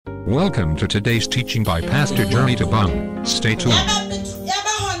Welcome to today's teaching by Pastor Journey Thabang. Stay tuned.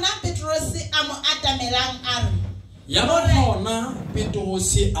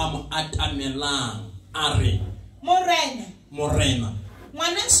 Morena.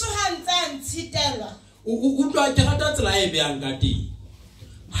 Ngwana sohantsa ntshitela. Utlwa ke rata tsela e beang ka teng.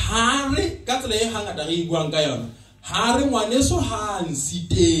 Hare ka tsela e hangata re buang ka yona. Hare ngwaneso ha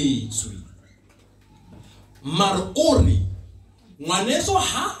nsitetswe. Mar ori ngwaneso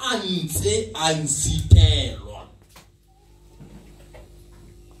ha antse ansitelwa.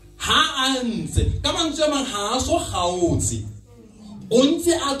 Ha antse ka mantswe mang ha so gaotse. O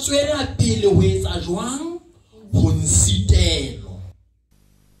ntse a tswela pele ho etsa jwang ho nsitelo.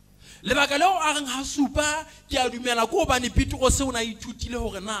 Lebaka leo a reng ha supa ke a dumela ko bane Petro se o na ithutile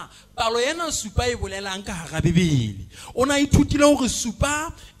hore na palo yena supa e bolelang ka hara Bibele. O na ithutile hore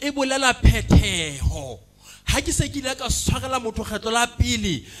supa e bolela phetheho. Ha ke se ke ile ka tshwarela motho kgetlo la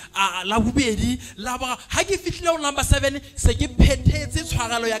pele la bobedi la ba ha ke fihlile ho number 7 se ke phethetse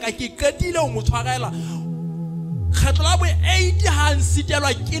tshwarelo ya ka ke qetile ho mo tshwarela kgetlo la bo 8 ha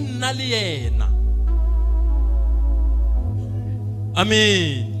nsitelwa ke nna le yena.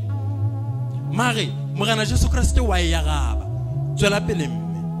 Amen. Mare morena Jesu Kriste wa ya gaba tswela pele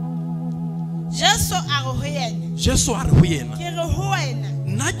mme. Jesu a re ho yena. Jesu a re ho yena. Ke re ho wena.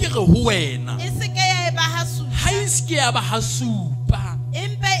 Nna ke re ho wena. E se ke ya ba ha supa. Ha iske ya ba ha supa.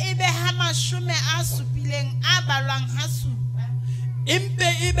 Empe ebe ha mashume a supileng a balwang ha supa. Empe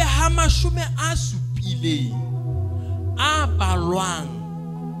ebe ha mashume a supileng a balwang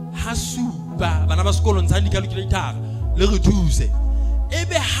ha supa. Bana ba sekolo ntsa di calculator le re thuse.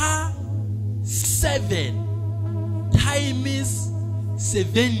 Ebe ha 7 times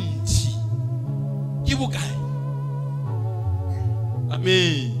 70 ke bokae?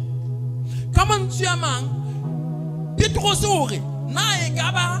 Amen. Come on Siamang Petro se hore na e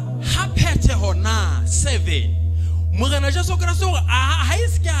ka ba ha phetheho na 7 morena Jesu Kriste hore ha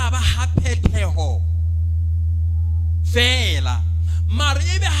iske ba ha phetheho fela mare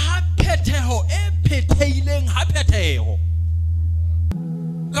ebe ha phetheho e phethehileng ha phetheho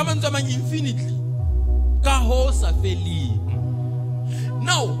kamantsama infinitely ka ho sa feli.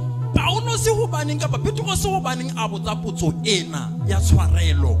 Now Paulo se ho baneng ka Petro se ho baneng a botsa potso ena ya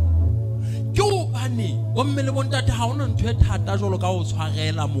tshwarelo ke ho bane bo mmele bo ntate ha ona ntwe thata jolo ka ho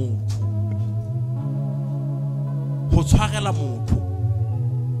tshwarela motho. Ho tshwarela motho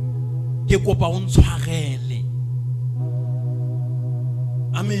ke kopa o ntshwarele.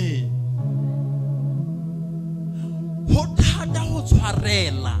 Amen. Ho thata ho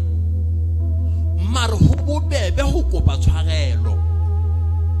tshwarela mare ho bobebe ho kopa tshwarelo.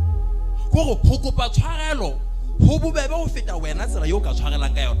 Go kopa tshwarelo ho bobebe ho feta wena tsela yo ka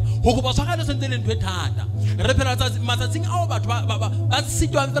tshwarelang ka yona. Ho kopa tshwarelo sentse le ntwe thata. Re phela matsatsing ao batho ba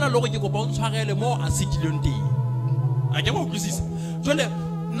sitwang fela le go ke kopa o ntshwarele mo a sitileng teng. A ke go utlwisisa. Jole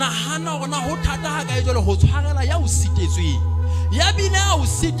nahana hore na ho thata ha ka e jole ho tshwarela ya o sitetsweng. Ya bile a o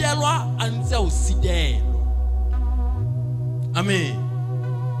sitelwa a ntse o sitelwa. Amen.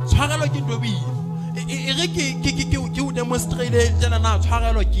 Tshwarelo ke ntwe boima. E re ke o demonstrate jana na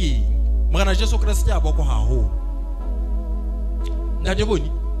tshwarelo ke morena Jesu Kriste a boko haholo. Ntate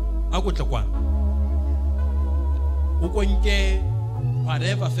boni a go tle kwana o ko nke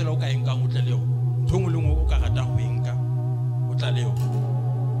whatever fela o ka enka o tle leo thongwe le ngwe o ka rata go enka o tla leo.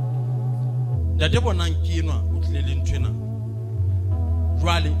 Ntate bona nkinwa o tlile le ntwena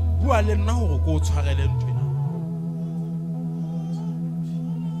jwale bua le nna hore go tshwarele ntwena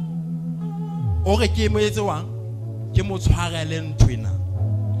o re ke moetse wang ke mo tshwarele ntwena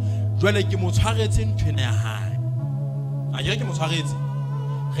jwale ke mo tshwaretse ntwena ya hae a ke mo tshwaretse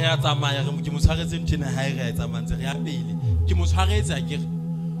re ya tsamaya re ke mo tshwaretse ntwena ya hae re ya tsamantse re ya pele ke mo tshwaretse a ke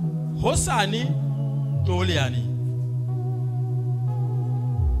hosane tole yani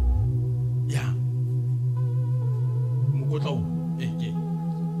ya mokotlo ke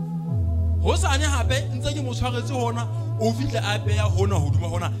hosane hape ntse ke mo tshwaretse hona o fihle a beya hona hoduma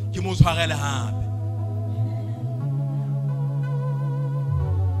hona ke mo tshwarele hape.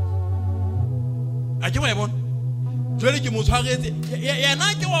 A ke wa bona jwale ke mo tshwaretse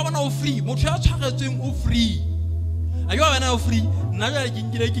yena ke wa bona o free motho ya tshwaretseng o free. A ke wa bona o free nna jwale ke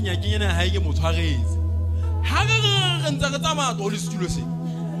nkile ke nyakenyena ha ke mo tshwaretse ha re ntse re tsamaya to le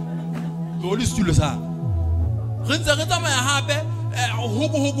stulo sa re ntse re tsamaya hape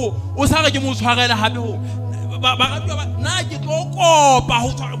hobo o sa re ke mo tshwarele hape ho ba na ke tlo kopa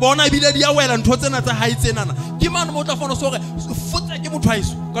ho bona bile di ya wela ntho tsena tsa hae tsenana ke mane mo tla fona so re futsa ke motho a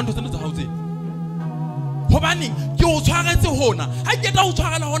iso ka ntho tsena tsa hao tsena Hobaneng ke o tshwaretse hona ha ke ta o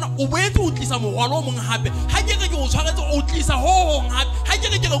tshwarela hona o boetse o tlisa mogwalo o mong hape ha ke re ke o tshwaretse o tlisa ho hong hape ha ke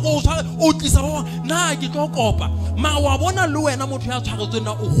re ke go o tshwarela o tlisa ho na ke tlo kopa ma wa bona le wena motho ya tshwaretseng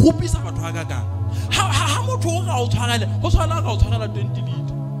na o gopisa batho ga ka ha motho o ga o tshwarele ho tshwana ga o tshwarela 20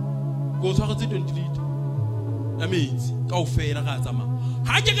 liter go tshwaretse 20 liter ya metsi ka o fela ga tsama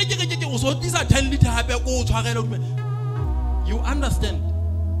ha ke re o so tlisa 10 liter hape go o tshwarela you understand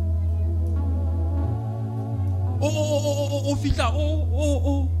o fitla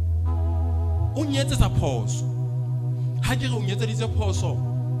o nyetse sa phoso ha ke re o nyetse ditse phoso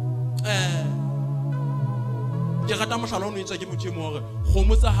ke rata mohlala o etswa ke motho mo hore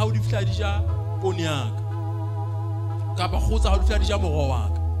kgomo tsa hao di fihla di ja pone yaka kapa kgotsa hao di fihla di ja moroho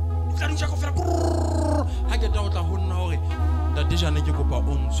waka di fihla di ja go fela ha ke ta o tla ho nna hore ntate jane ke kopa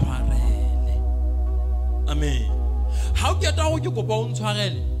o ntshwarele amen ha o ke ta o ke kopa o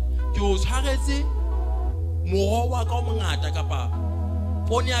ntshwarele ke o tshwaretse moroho wa ka o mongata kapa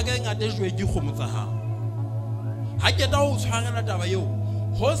pone ya ka e ngata e jwe ke kgomo tsa hao ha ke ta o tshwarela taba eo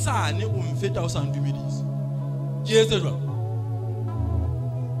hosane o mfeta o sa ntumedisa ke etse jwa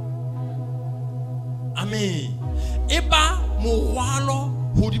amen eba mogwalo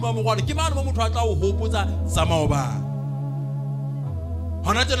hodima mogwalo ke bana ba motho a tla o hopotsa tsamao ba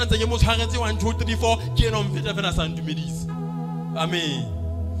hona tsena tse ke mo tshwaretse 1 2 3 4 ke ena o mfeta fela sa ntumedisa amen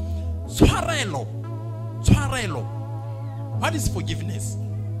tshwarelo what is forgiveness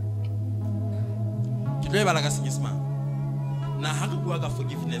ke tlo e bala ka Senyesemane na ha re bua ka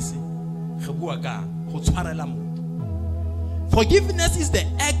forgiveness re bua ka go tshwarela motho. Forgiveness is the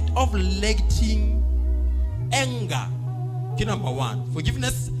act of letting anger. Ke number 1.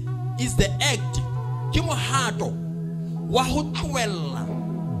 Forgiveness is the act ke mohato wa ho tlohella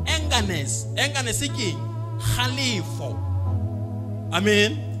angerness ke khalifo.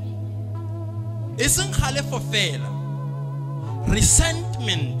 Amen. Isn't khalifo fela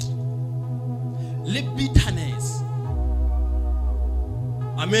resentment le bitterness.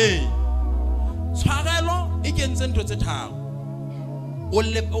 Amen. Tshwarelo e kentse ntho tse tharo o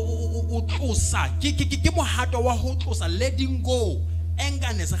tlosa ke mohato wa ho tlosa letting go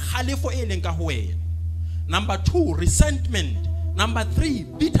angerness khalifo e leng ka ho wena. Number 2 resentment. Number 3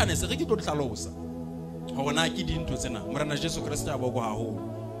 bitterness re ke tlo tlalosa hore na ke dintho tsena morena Jesu Kriste a boko haholo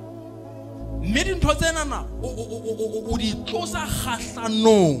mme dintho tsena na o di tlosa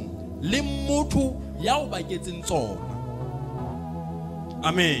kgahlanong le motho ya o baketseng tsona.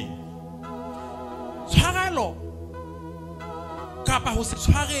 Amen. Tshwarelo kapa ho se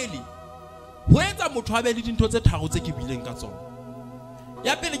tshwarele ho etsa motho a be le dintho tse tharo tse ke bileng ka tsona.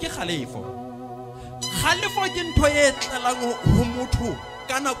 Ya pele ke khalefo. Khalefo ke ntho e tlalang ho motho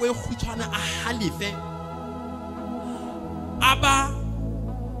ka nako e kgutshwane a halefe aba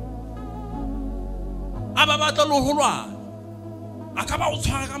batla lo holwana aka ba o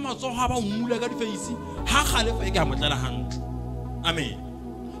tshwara ka matsoho ha ba o mmula ka difaisi ha khalefo e ka motlela hantle. Amen.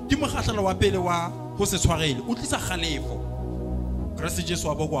 Ke mokgahlelo wa pele wa ho se tshwarele o tlisa khalefo. Kriste Jesu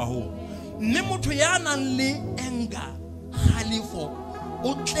a boko ho mme motho ya nang le anger khalefo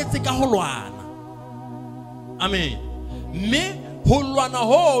o tletse ka ho lwana. Amen. Mme ho lwana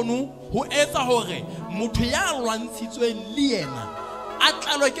hono ho etsa hore motho ya lwantshitsweng le yena a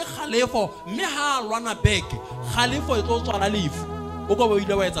tlalwe ke khalefo mme ha lwana back khalefo e tlo tswala lefu o go ba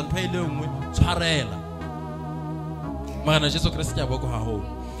ile wa etsa ntho e le nngwe tshwarela. Morena Jesu Kriste a boko haholo.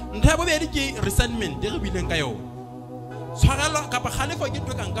 Ntho ya bobedi ke resentment re bileng ka yona. Tshwarelo kapa khalefo ke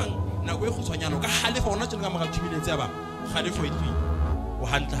ntho kankang nako e kgutshwanyana ka khalefo ona tsena ka mora 2 minutes ya ba khalefo e tli o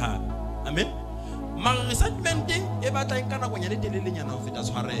hantle ha. Amen. Ma resentment e batla nka nako nyane telelenyana ho feta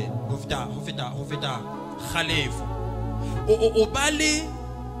tshwarelo ho feta khalefo. O bale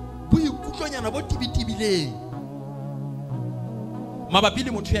boikutlonyana bo tibitibileng mabapi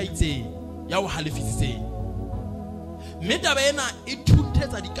le motho ya itseng ya o halefisitseng. Mme taba ena e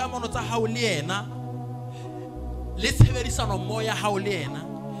thunthetsa dikamano tsa hao le yena le tshebedisano mmoho ya hao le yena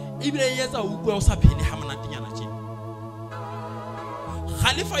ebile e etsa utlwe o sa phele ha monatenyana tjena.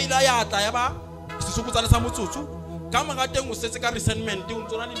 Khalifa ila ya tla ya ba sesukutsa le sa motsotso ka mora teng o setse ka resentment o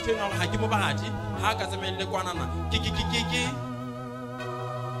ntsona le ntho ena ha ke mo bahati ha ka tsemelle kwanana ke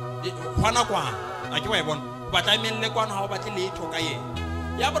kwana kwa a ke wa e bona ba tla imelle kwana ha o batle letho ka yena.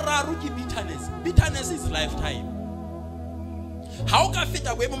 Ya boraro ke bitterness is lifetime. Ha o ka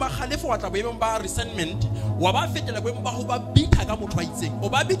feta boemo ba khalefo wa tla boemo ba resentment wa ba fetela boemo ba ho ba bitter ka motho wa itseng o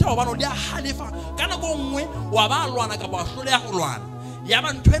ba bitter hobane o le a halefa ka nako nngwe wa ba lwana ka ba hloleha ho lwana. Ya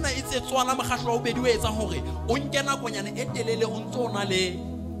ba ntho ena e tsetswana mokgahlo o bedi o etsa hore o nke nakonyana e telele o ntso ona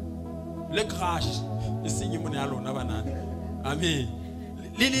le crush e senye mone ya lona banana. Amen.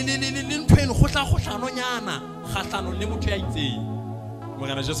 le ntweng go tla go hlanonyana gatlano le motho ya itseng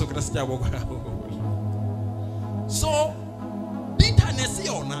mogana Jesu Kriste ya boko. So bitterness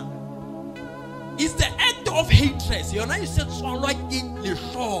yona is the act of hatred. Yona is se tswalwa ke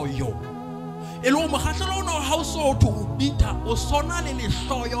lehloyo. Elo mogahlo ona ha o so to bitter o sona le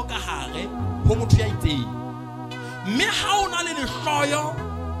lehloyo ka hare ho motho ya itseng. Me ha ona le lehloyo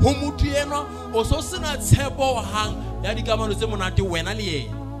ho motho enwa o so sena tshepo hang ya dikamano tse monate wena le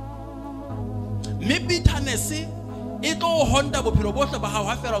yena. Me bitterness e tlo honda bophelo bohle ba hao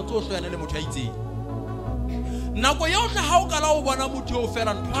ha fela o tlo hloyana le motho ya itseng. Nako yohle ha o kala o bona motho o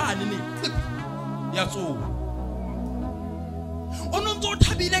fela nthwane ne ya tso o no ntso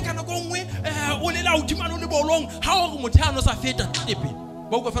thabile ka nako nngwe o le la udimana le bolong ha o re motho a no sa feta tlepe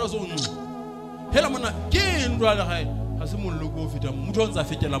ba o ka fela so nngwe hela mona ke ndwa le gae ha se mollo go feta motho o ntsa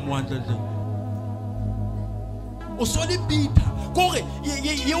fetela mo hantle o so le bita gore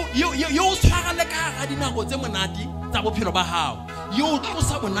yo tshwara le ka ga dinako tse monate tsa bophelo ba hao yo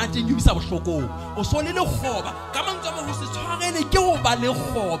tlosa monate yo bisa bohloko o so le lekgoba ka mantsa mo ho se tshwarele ke o ba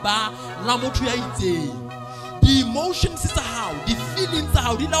lekgoba la motho ya itseng. The emotions tsa hao, the feelings tsa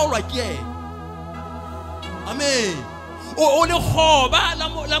hao di laolwa ke ena. Amen. O lekgoba la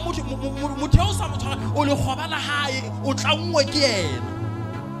motho o sa motshwara o lekgoba la hae o tlangwe ke ena.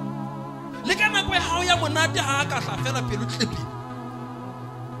 Le ka nako ya hao ya monate ha ka hla fela pelo tlepi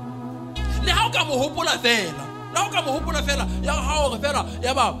le ha o ka mo hopola fela la o ka mo hopola fela ya ha o re fela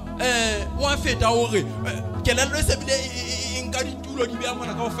ya ba wa feta o re kelello e se bile nka ditulo di bea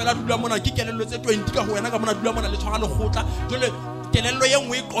mona ka o fela dula mona ke kelello tse 20 ka ho wena ka mona dula mona le tshwara le khotla jole kelello ye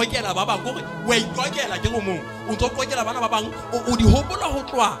nngwe e qokela ba bang gore we iqokela ke go mong o ntso qokela bana ba bang o di hopola ho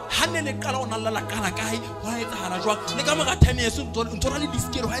tloa ha ne le qala o nna la kala kae ho etsahala jwang le ka mora time yeso ntso ra le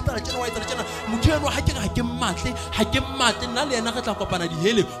diskero ho etsahala tjena motho eno ha ke matle nna le yena re tla kopana di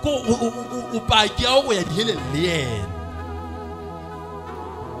hele ko o paki ya go ya di hele le yena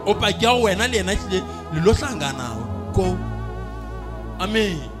o paki ya wena le yena tle le lo hlangana go.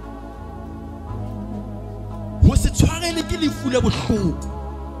 Amen. Ho se tshwarele ke lefu le bohloko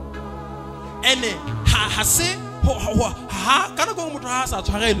ene ha se ha kana go motho ha sa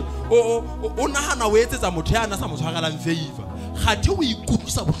tshwarele o nahana o etsetsa motho ya na sa motshwarelang favor ga the o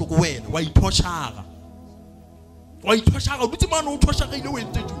ikutlisa bohloko wena wa ithoshara o dutse mano o thoshagile o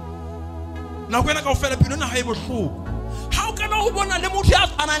ente di na go ena ka o fela pelo na ha e bohloko ha o kana o bona le motho ya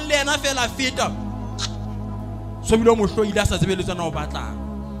tsanang le ena fela feta so bile mo hlo ile sa tsebeletsana o batlang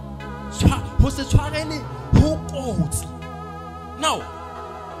ho se tshwarele ho kotsi. Now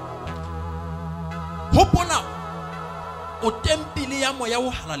ho bona o tempele ya moya o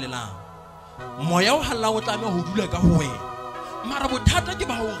halalelang moya o halala o tlameha ho dula ka ho wena mara bothata ke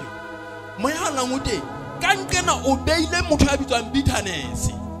ba hore moya halalang o teng ka nkena o beile motho ya bitswang bitterness.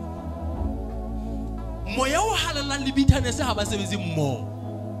 Moya o halalang le bitterness ha ba sebetse mmoho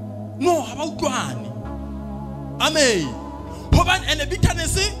no ha ba utlwane. Amen. Hoban ene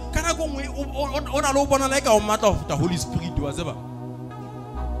bitterness kana go ngwe o na lo bona like o matla of the Holy Spirit wa tseba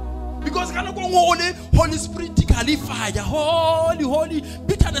because kana go ngwe o le Holy Spirit qualify holy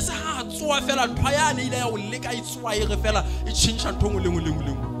bitterness ha tswa fela ntwayane ile ya o leka itswa e re fela e tshintsha nthongo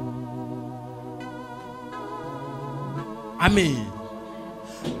lengwe. Amen.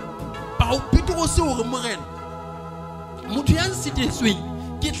 Ba o pitoro se o re morena motho ya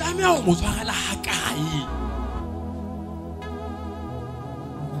nsitetsweng ke tlameha ho mo tshwarela ha kae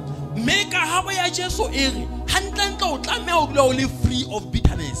Meka habo ya Jesu ere hantle o tlameha o dula o le free of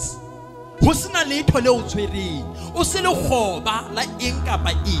bitterness. Ho sena letho le o tshwereng o se le khoba la eng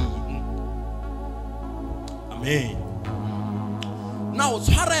kapa eng. Amen. Now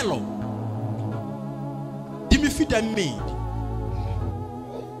tshwarelo di mefuta mmedi.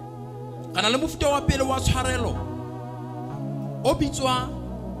 Kana le mofuta wa pele wa tshwarelo o bitswa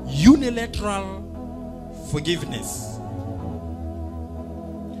unilateral forgiveness.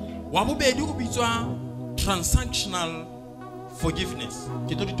 Wa bobedi o bitswa transactional forgiveness.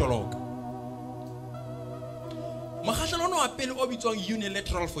 Ke tlo ditoloka. Makgahlano wa pele o bitswa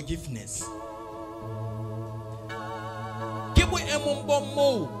unilateral forgiveness. Ke boemong bo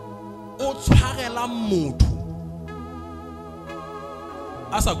mo o tshwarela motho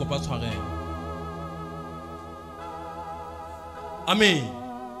a sa kopa tshwarelo. Amen.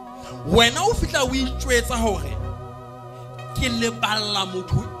 Wena o fitla o itjwetsa hore ke le balla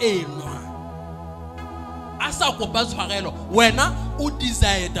motho enwa a sa kopa tshwarelo wena o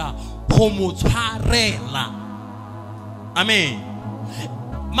desire ho mo tshwarela. Amen.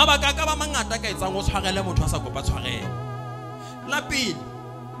 Mabaka ka ba mangata ka etsang o tshwarele motho a sa kopa tshwarelo. La pele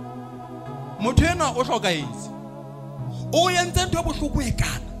motho enwa o hlokaetse o entse ntho bohloko e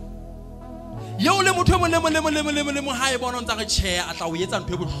kana yo le motho le ha e bona ntse re che a tla o etsa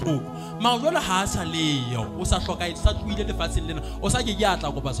ntho bohloko ma jole ha sa leyo o sa hloka e sa tluile le fatshe lena o sa ke ya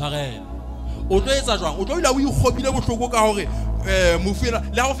tla go ba tshwarela o tlo etsa jwang o tlo ila o ikgobile bohloko ka hore mofela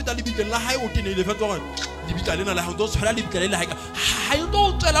le ha o feta le bitleng la hae o tenele fetsa gore le bitla lena la ha o tlo tshwara le bitla le hae ha e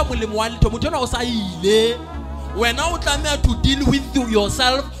tlo tswela molemo wa letho motho o sa ile wena o tlameha to deal with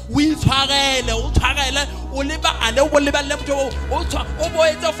yourself we tshwarele o le ba ale o le ba le motho o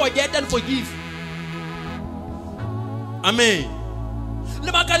boetse forget and forgive. Amen.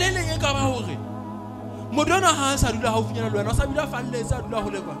 Le bakale le ka ba hore modona ha sa dula haufinyana le wena o sa bila falletse a dula ho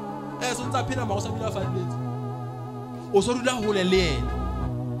le kwa so ntsa phela ma o sa bila falletse o so dula ho le yena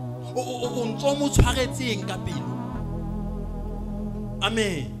o ntso mo tshwaretseng ka pelo.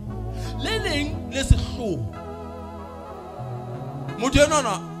 Amen. Le leng le sehloho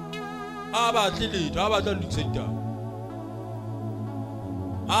modona a ba tlile a ba tla lukiseta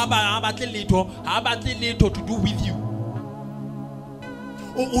a ba tle letho to do with you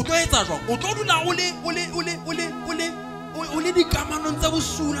o tlo etsa jwang o tlo dula o le dikamanong tsa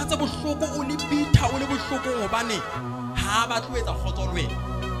bosula tsa bohloko o le bitha o le bohloko hobane ha ba tlo etsa khotso le wena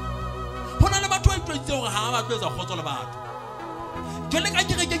hona le batho ba itse hore ha ba tlo etsa khotso le batho jole ka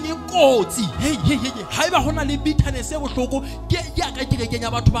kerekeng e kotsi hey ha eba hona le bitterness e bohloko ke ya ka kerekeng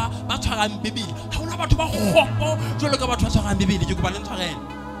ya batho ba tshwarang bibele ha hona batho ba kgopo jole ka batho ba tshwarang bibele ke go ba le ntshwarela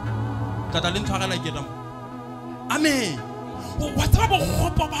tata le ntshwarela ke tamo. Amen. Wa tsaba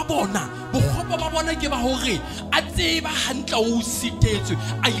bokgopo ba bona ke ba hore a tseba hantla o sitetswe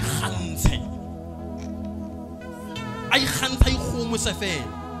a ikgantshe ikgomo se fela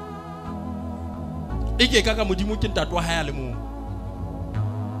e ke ka modimo ke ntato wa hae le mo.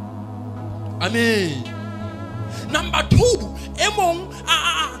 Amen. Number 2 e mong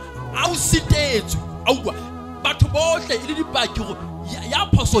a o sitetswe a uwa batho bohle ile dipaki go ya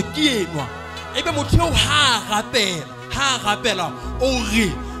phoso ke enwa ebe motho ha rapela o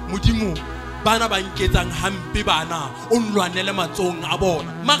re modimo bana ba nketsang hampe bana o nlwanele matsong a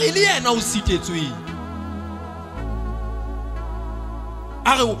bona mara ile yena o sitetswe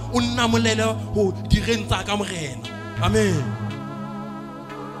a re o nna molele ho direntsa ka morena. Amen.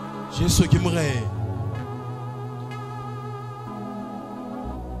 Jesu ke morena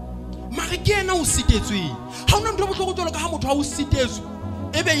mara ke yena o sitetswe ha ona ntho botlhoko tolo ka ha motho a o sitetswe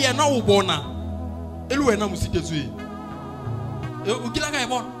ebe yena o bona e le wena mo sitetswe o kila ka e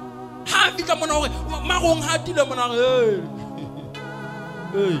bona ha fitla mona hore magong ha tile mona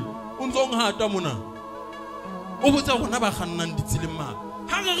o ntsong hata mona o botsa gona ba gannang ditseleng ma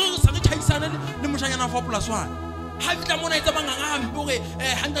ha re sa re thaisana le moshanyana fa plus 1 ha fitla mona e tsamanga gampe hore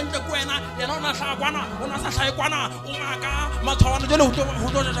hantle ko wena yena ona hla kwana ona sa hlae kwana o maka matshwana jole ho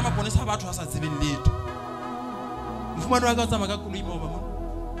tlo ja mapone sa batho a sa tsebeng letho mfumane wa ka tsamaka koloi mo ba mo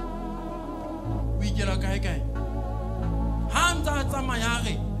o ikela kae ha ntsa tsamaya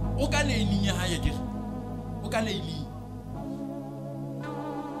re o ka leni ya hae ke o ka leni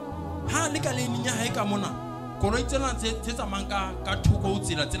ha le ka leni ya hae ka mona koloi tsena tse tsamanga ka thoko o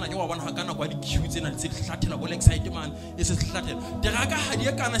tsela tsena ke wa bona ha kana kwa di queue tsena tse hlathela go excite man e se hlathela teraka ha di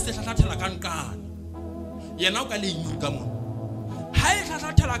kana se hlathela ka nkana yena o ka leni ka mona ha e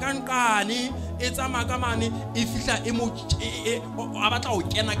hlathela ka nkane e tsamaka mane e fihla e mo a batla o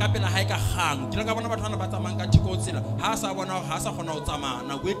kena ka pela hae ka gang ke ka bona batho bana ba tsamang ka thoko tsela ha sa bona ha sa gona o tsamana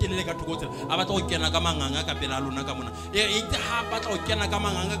na go etelele ka thoko tsela a batla o kena ka manganga ka pela lona ka mona e ha batla o kena ka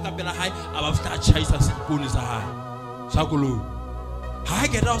manganga ka pela hae a ba fihla a chaisa sepone sa hae sa koloi ha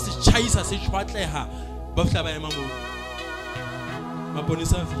ke ra o se chaisa se tshwatleha ba fihla ba ema mo mapone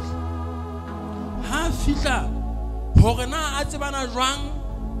sa fihla ha fihla hore na a tsebana jwang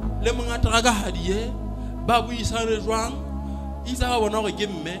le monga teraka hadie ba buisane jwang isa ba bona hore ke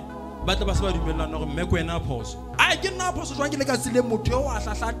mme ba tla ba se ba dumellana hore mme ko ena phoso a ke nna phoso jwang ke le ka tsile motho o a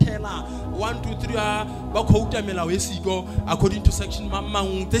hlahlathela 1 2 3 ba quote melao e siko according to section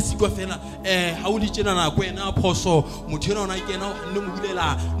mamang tse siko fela ha o di tjena na ko ena phoso motho ena ona ikena o nne mo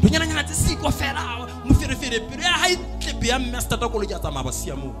bulela ntonyana tse siko fela mo ferefere pele ha e tlepe ya master ta kolo ya tsamaya ba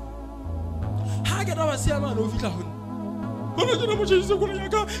sia mo ha ke ra ba sia ma no fitla ho bona jena mo tshisa go ya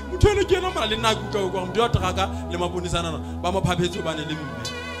ka motho ene ke ena mala le nna go go motho a teraka le maponisana ba mo phaphetso ba ne le mme.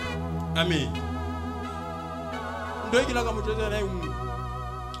 Amen. Ndo ke la ka motho tsena e nngwe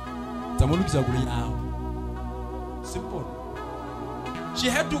tsa mo lokisa go ya simple she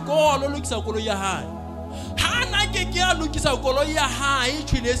had to go lo lokisa go ya hae ha na ke a lokisa go ya hae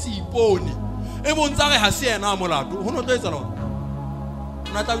tshile se ipone e bontsa re ha se ena molato ho no tlo etsa lona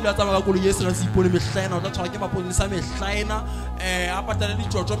na tla bula tsama ka koloi e sena se ipone mehlaena o tla tshwara ke maponisa mehlaena a patala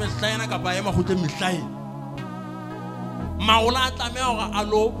ditjotjo mehlaena ka ba ema go tle mehlaena maola a tlameha hore a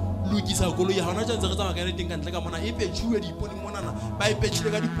lo lokisa koloi ya hona tshwantse re tsamaya ka teng ka ntle ka mona e petjhuwe dipone monana ba e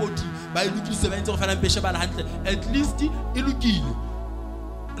petjhile ka dipoti ba e lokise ba ntse go fela mpeshe ba la hantle at least e lokile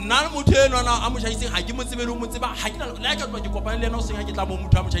nna motho eno ana a mo shaiseng ha ke mo tsebele o mo tseba ha ke na le ka tloa ke kopane le ena o senga ke tla mo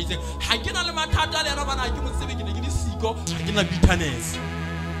motho a mo shaiseng ha ke na le mathata le ena bana ha ke mo tsebe ke ne ke di siko ha ke na bitterness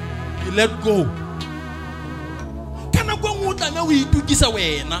you let go kana go ngotla na o itukisa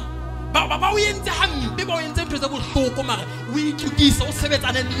wena ba o entse hampe ba o entse ntho tse bohloko mara o itukisa o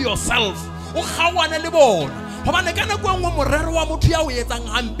sebetsane le yourself o kgawana le bona hobane kana go ngwe morero wa motho ya o etsang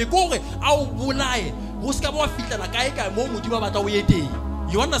hampe gore a o bolae ho ska ba fitlela kae kae mo modimo ba batla o ye teng.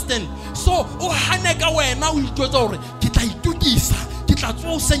 You understand? So o hane ka wena o itjwetsa hore ke tla itukisa ke tla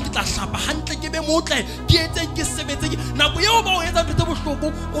tswa o seng ke tla hlapa hantle ke be motle ke etse ke sebetse nako eo ba o etsa ntho tse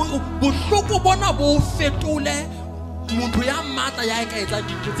bohloko bona bo fetole motho ya matla ya ka etsa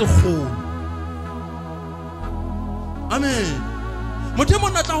dintho tse kgolo. Amen. Motho mo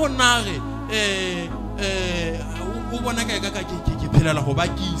natla ho nare o bona ka ke phelela ho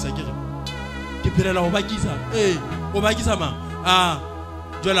bakisa ke phelela ho bakisa o bakisa mang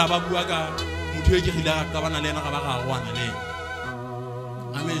jwale ba bua ka motho e ke gile ga bana le ena ga ba ga gwana le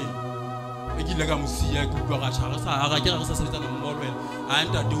amen e ke ile ka mosia ke utlwa ga tshara sa ga ke re sa sebetsana mmolo wena a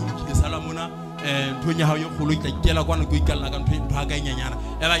nta de o ke sala mona nthonya ha yo kholo ke tla kwana go ikalla ka ntho ha ka nyenyana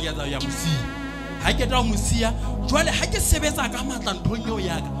e ba ke tsa ya mosia ha ke tla mosia jwale ha ke sebetsa ka matla nthonyo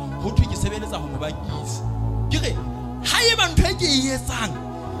ya ka ho thwe ke sebeletsa ho mo bakisa ke re ha e ba ntho e ke e etsang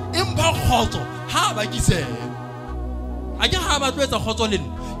empa khotso ha ba kise a ke ha ba tloetsa khotso le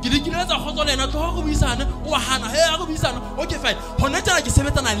nna ke dikiletsa khotso le nna tlo go buisana o hana he a go buisana okay fine hona tsela ke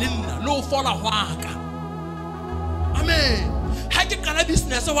sebetsana le nna lo fola hwaka amen ha ke qala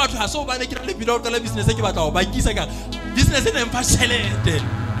business wa batho ha so ba ne ke le bila o qala business ke batla go bakisa ka business e ne mfa chelete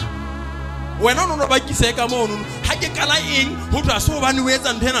wena no bakisa ka mo no ha ke qala eng ho tla so ba ne o etsa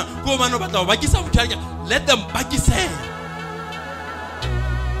nthena go ba no batla go bakisa motho let them bakise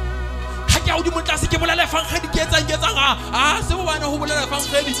ya o di motlase ke bolela fang khadi ke etsang se bo bana ho bolela fang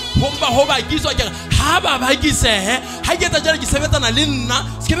khadi ho ba kiswa ke ha ba bakise ha ke etsa jana ke sebetsana le nna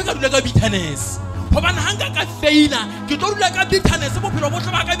se ke be ka dula ka bitterness hobane hanga ka faila ke tlo dula ka bitterness bophelo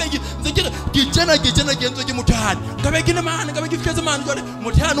botle ba ka be ke tsena ke entse ke mothane ka be ke le mane ka be ke fitletse mane jole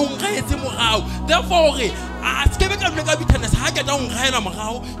mothane o ngaetse morao therefore a se ke be ka dula ka bitterness ha ke tla o ngaela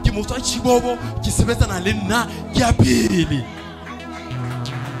morao ke motswa chibobo ke sebetsana le nna ke a pele.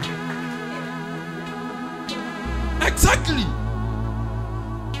 Exactly.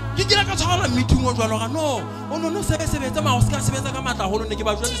 Ke dira ka tshwara meeting o jwalo ga no se sebetsa ma o ska sebetsa ka matla holo ne ke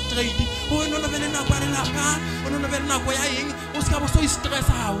ba jwa straight o no bele na kwa le lapa o no bele na kwa ya eng o ska bo so stress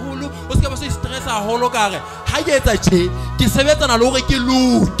haholo o ska bo so stress haholo ka re ha ke etsa tje ke sebetsana le hore ke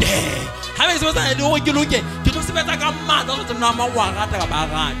luke ha be sebetsana le hore ke luke ke tlo sebetsa ka matla le tsena ma wa rata ka ba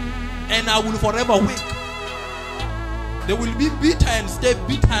rata and I will forever wake. They will be bitter and stay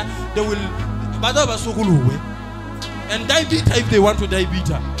bitter. They will bada ba sokuluwe and die bitter if they want to die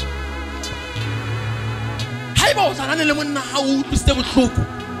bitter. Hai ba o tsana le monna ha o tlise bohloko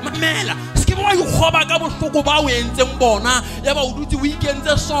mamela ske ba yo khoba ka bohloko ba o entseng bona ya ba o dutse weekend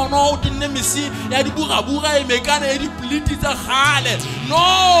tse sono o dinne misi ya di bura e mekana e di pliti tsa khale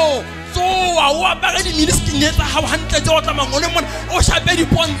no so wa ba ga di ministry netsa ha hantle tse o tla mangone mona o shape di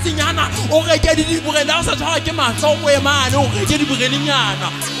pontsinyana o reke di burela o sa tshwara ke matlo o emane o reke di burelinyana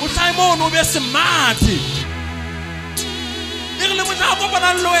o tla mo no be smart le mona go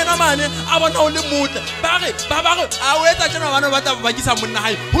bona le wena mane a bona o le motle ba re a o etsa tsena bana ba tla ba kisa monna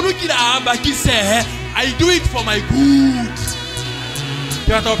hae ho lokile a ba kise I do it for my good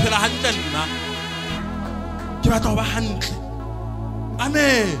ke batla o phela hantle nna ke batla o ba hantle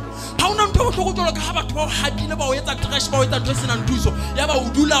amen ha una ntho go tlokotsolo ka ha batho ba o hadile ba o etsa trash ba o etsa ntho sena nthuso ya ba o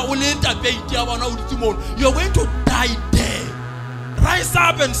dula o le tapete ya bona o ditse mono you're going to die there. Rise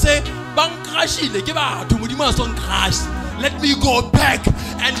up and say bang crashile ke batho modimo a son crash. Let me go back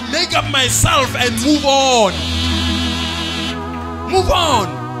and make up myself and move on. Move on.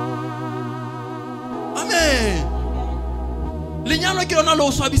 Amen. Lenyalo ke lona lo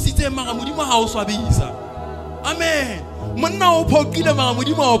swabisitse mara modimo ha o swabisa. Amen. Monna o phokile mara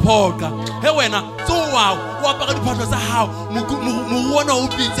modimo o phoka. He wena so wa apara diphatlo tsa hao mo wona o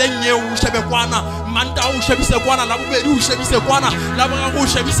pitsenye o shebe kwana manta o shebise kwana la bobedi o shebise kwana la boraro o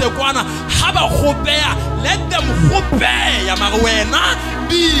shebise kwana ha ba gopeya let them gopeya mara wena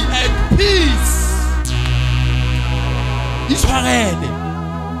be at peace. Itshwarele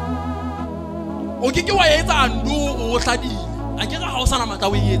o ke wa etsa ndo o hladile a ke ga ha o sana matla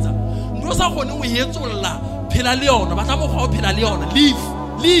o etsa ndo sa gone o etsolla phela le yona ba tla mo go phela le yona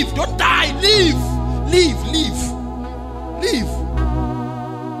live don't die live Leave.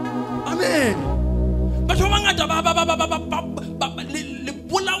 Amen. But you want to le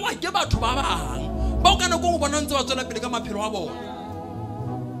bolawa ke batho ba bang ba o kana go bona ntse ba tswela pele ka maphelo a bona.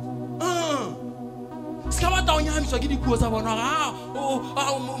 Ska ba ta onya hamswa ke dipuo tsa bona ga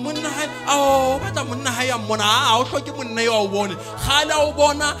monna ha ba tla monna ha ya mmona o hloke monna yo o bone gale o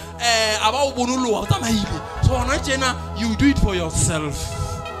bona a ba o bonoloa o tsamaile. So ona tjena you do it for yourself.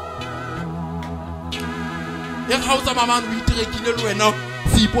 Ya ga o tsamaya man o itirekile le wena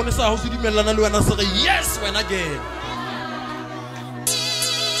se ipone sa ho se dumellana le wena se re yes when again.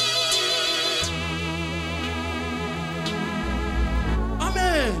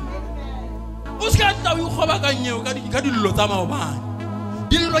 Amen. O ska tla o khoba ka nyeo ka dillo tsa maobane.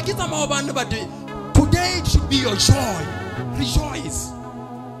 Dillo ke tsa maobane but today it should be your joy. Rejoice.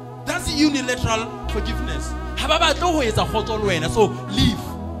 That's the unilateral forgiveness. Ha ba batla ho etsa khotso le wena so leave.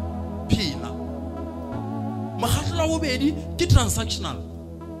 Phila. Makhatla o bedi ke transactional.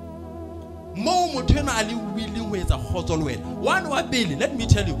 Mo motho ena a le willing ho etsa khotso le wena. One wa pele, let me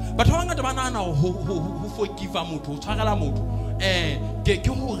tell you. But ha ngata bana ana ho forgive motho, ho tshwarela motho. Ke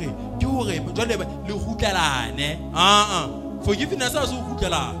hore jwale le hutlelane. Forgiveness a se ho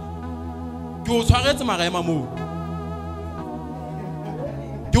hutlelana. Ke o tshwaretse maema mo.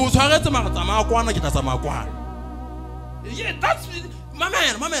 Ke o tshwaretse magatsamaya kwana ke tla tsamaya kwana. Yeah, that's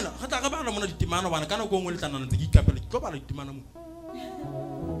mamela ga tla ga bana mona ditimano bana kana go ngwe le tlanana tse ke ikapela ke tlo bala ditimano mo.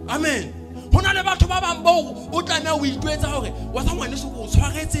 Amen. Hona le batho ba bang bo o tlamea o itwetsa hore wa tsa ngwane se go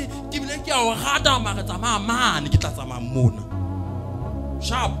tshwaretse ke bile ke a o rata magatsamaya mane ke tla tsamaya mona.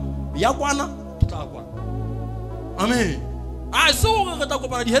 Sharp ya kwana ke tla kwana. Amen. A se o re tla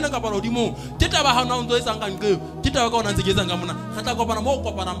kopana di hene ka bana odimo ke taba ha na ntse e tsanga nqe ke taba ka ona ntse ke tsanga mona re tla kopana mo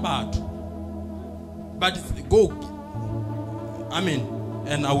kopana batho. But go. Amen.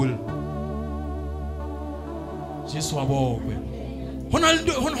 And I will just wabokwe. Hona le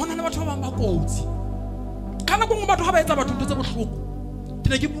batho ba bang ba kotsi. Kana go batho ha ba etsa batho ntse bohloko. Ke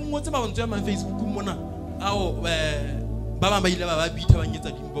ne ke bungotse ba bontse ya Facebook mona. Ao ba bang ba ile ba bitha ba nyetsa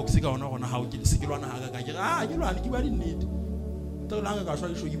inbox ka ona ha o ke se ke lwana ha ka ke ke lwana ke ba di nnete. Tlo langa ka shwa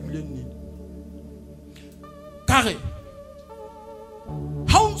ke bule nnete. Kare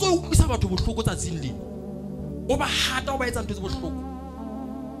ha o ntse o utlwisa batho bohloko tsa tsindile. O ba hata o ba etsa ntse bohloko.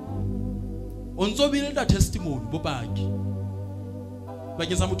 O ntse o bile da testimony bopaki. Ba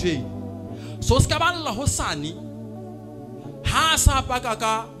ke sa motho e. So ska balla ho sane. Ha sa paka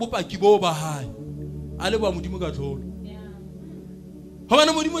ka bopaki bo ba hae. A le ba modimo ka tlholo. Ho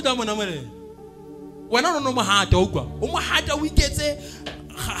bana modimo tla mona mole. Wena no mo hata o kwa. O mo hata o iketse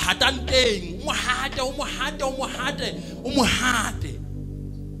hatanteng. O mo hate.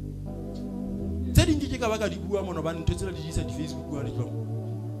 Tse ding ke ka baka di bua mona ba ntho tsela di isa di Facebook wa le tlo.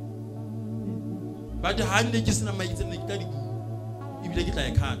 Ba di hande ke sena maitse nne ke tla di bua. Ibile ke tla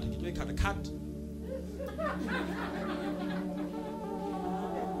e cut, ke tlo e cut.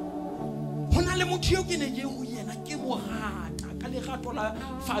 Hona le motho yo ke ne ke ho yena ke mo rata ka le gato la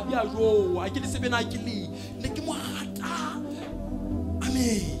Fabia jo a ke le sebena ke le ne ke mo rata.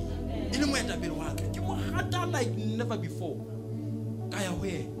 Amen. Ile mo eta pele wa ka ke mo rata like never before. Ka ya ho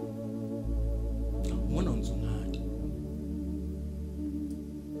yena. Mona unzungata.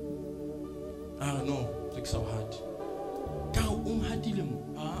 No, it's so hard. Ka hatile mo.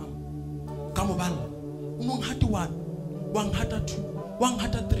 Ka mo bala. Hati 1, 1 hata 2, 1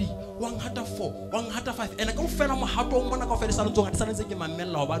 hata 3, 1 hata 4, 1 hata 5. And ka o fela mo hato o mona ka o fela sa ntsonga sa ntse ke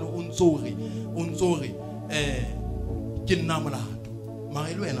mamella hobane o ntsore ke nna molato.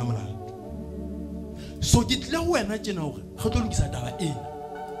 Mare le wena molato. So ke tla ho wena tjena hore ga tlo lokisa taba ena.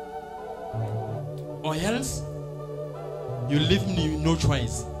 Or else you leave me no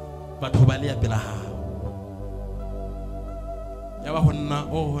choice but ho baleya pela hao. Ya ba honna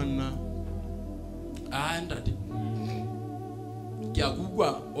ndati ke a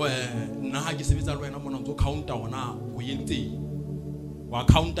kukwa nna ha ke sebetsa le wena mona ntso counter ona o yentse wa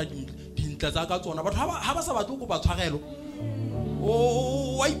counter dintla tsa ka tsona batho ha ba sa batho go ba tshwarelo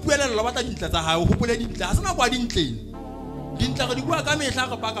o wa ipuelela ba batla dintla tsa hao hopole dintla ha sena kwa dintleng dintla re di bua ka mehla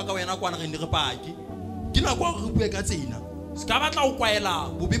re paka ka wena kwana re ne re pake ke na kwa re bue ka tsena ska batla o kwaela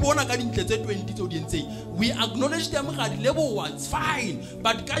bo be bona ka dintle tse 20 tse o di entseng we acknowledge them ga di level it's fine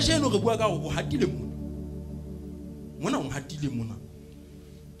but ka jeno re bua ka go hatile mona o hatile mona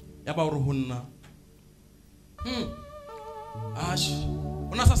ya ba re honna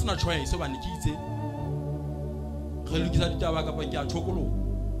ona sa sena choice ba ne ke itse re lokisa ditaba ka pa ke a thokolo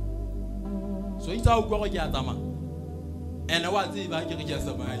so itsa o kwa go ke a tsama ene wa tseba ke re ke a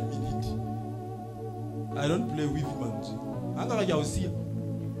sama minute I don't play with man. Anga ga o sia.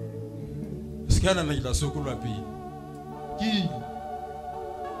 Skana na tla sokolwa pele. lokile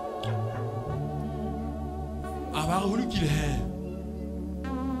a ba go lokile he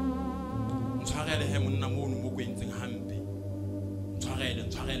ntshwarele he monna mono mo kwentseng hampe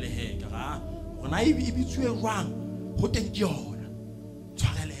ntshwarele he ka ga gona e bitswe jwang go teng ke yona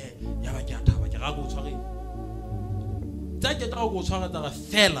ntshwarele he ya ba ke a thaba ke ga go tshware tsa ke tla go tshwara tsa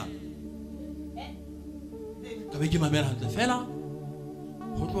fela ka be ke mamela hantle fela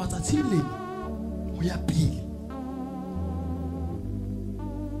go tloa tsatsing lena go ya pele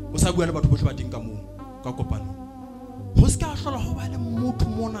o sa bua le batho bohle ba teng ka moo ka kopano go se ka hlola go ba le motho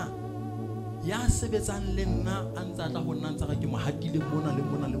mona ya sebetsang le nna a ntse a tla go nna ntse ga ke mo hatile mona le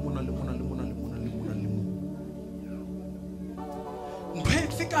mona ntwe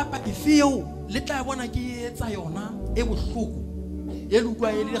kapa e feo le tla bona ke etsa yona e bohloko e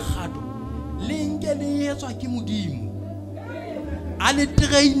lukwa e le kgato le nke le etswa ke modimo a le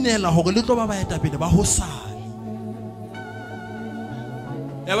trainela hore le tlo ba eta pele ba hosane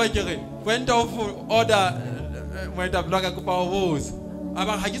ya ba ke re point of order mo eta bloka kopa ho botsa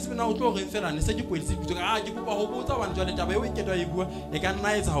aba ha ke se bena o tlo re fela ne se ke kwetse bitso ka ke kopa ho botsa wa ntjwa le taba eo ke twa e bua e ka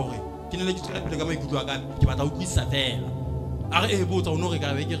nna etsa hore ke ne le ke tsela pele ka maikutlo a ka ke batla ho kwisa fela a re e botsa o no re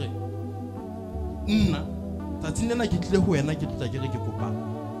ka be ke re nna tsatsing lena ke tlile ho wena ke tla ke re ke kopa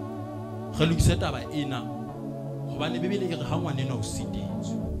re lokise taba ena gobane bebele e re ha ngwane na o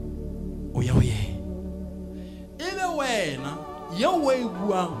sitetse o ya ho yena ebe wena ye o e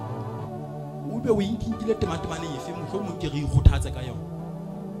buang o be o inkile tematemane efe mo mo ke re ikgothatsa ka yona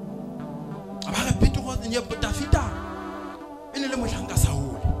aba re Petro ne Tafita ene le mohlanka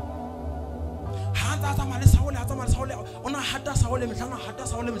Saul ha tsa male Saul ona hata Saul mehlana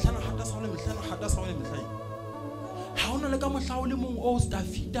ha ona le ka mohlaole mong o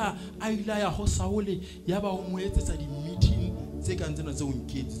Tafita a ile ya ho Saul ya ba o mo etsetsa di meeting tse ka ntsena tse o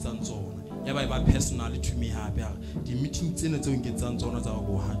nketsetsang tsona ya ba personal to me hape di meeting tsena tse o nketsetsang tsona tsa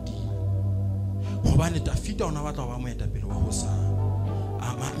go hati gobane Tafita ona batla ba mo eta pele wa ho sa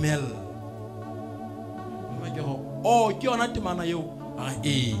amamel ke yona temana eo a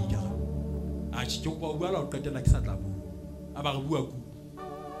ke a tshi go bua la o qetela ke sa tla bua a ba re bua ku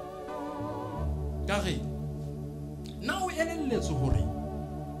ka re na o elelletse hore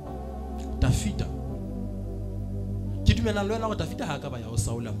Tafita ke dumela le wena go Tafita ha ka ba ya ho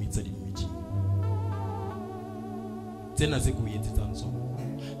Saula mo itse di meeting tsena tse go etsetsang tsona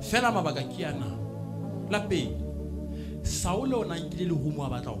fela mabaka ke yana la pele Saula o nang le humo a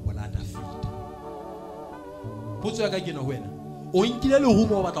batla go bola Tafita potso ya ka ke na wena o nkile le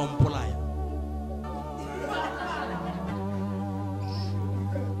humo o batla go mpolaya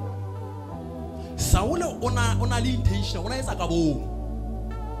Saula ona le intention ona etsa ka bo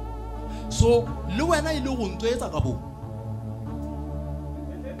so le wena ile go ntwe etsa ka bo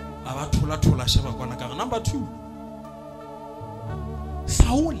a ba thola sheba kwana ka number 2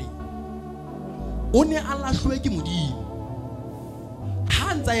 Sauli o ne a lahlwe ke modimo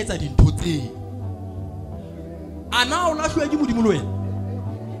ha ntsa etsa dintho tse ana o lahlwe ke modimo le wena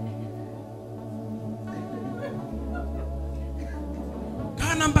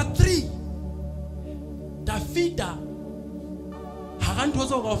ka number 3 Tafita ha ga ntho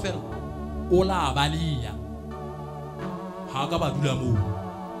tse go kaofela o la balia ha ka ba dula mo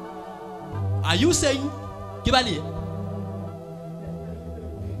are you saying ke balia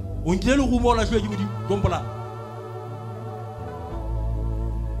o nkile le go mo la hlwe ke modimo kompola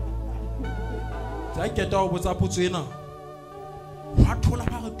tsa ke ta o botsa potso ena wa thola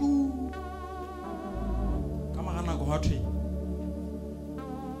ba re tu ka magana go thwe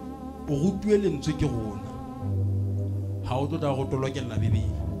o rutwe lentswe ke rona ha o tla go tolokela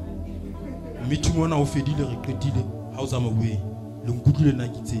bebele meeting ona o fedile re qetile ha o tsama buwe le nkutlile nna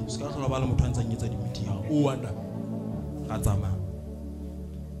kitse se ka hlola ba le motho a ntsang etsa di meeting o wanda ga tsama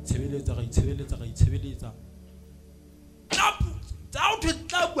tshebeletsa tapu tsa o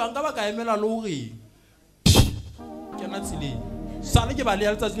tapu anga ba ka emela lo re ke na tsile sale ke ba le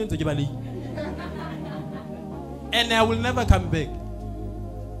altsa tsentse ke ba le and I will never come back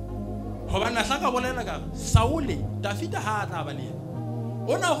hobana hlaka bolela ka Saule Tafita ha tla ba le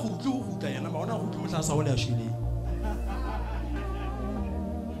ona go tla yana ba ona go tla Saule a shile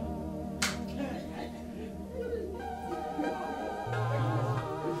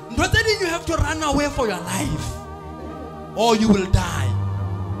but then you have to run away for your life or you will die.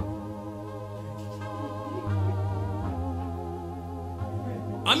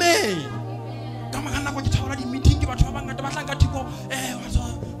 Amen. Kama kana go tshwara di meeting ke batho ba bangata ba tlanga thiko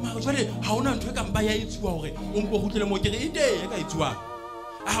jwale ha ona ntwe ka mba ya itsuwa hore o mpo go tlele mo ke re ite ya ka itsuwa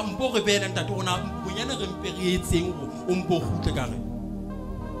a mpo re bela ntate ona bonyane re mpe re etseng o mpo go tle ka re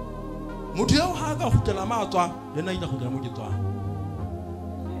motho eo ha ka khutela matswa le nna ke tla khutela mo ke tswang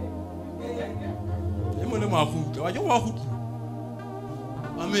e mo le mo a khutla wa ke wa khutla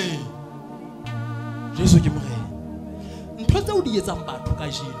amen Jesu ke morena ntho tse o di etsang batho ka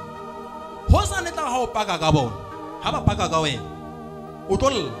jeno ho sa netla ha o paka ka bona ha ba paka ka wena o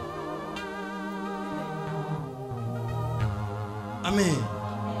tlolla amen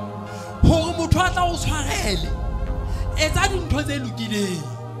hore motho a tla o tshwarele etsa dintho tse lokileng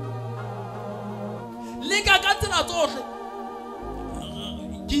le ka ka tsela tsohle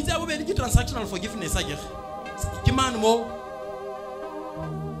ke itse bobedi ke transactional forgiveness a ke man mo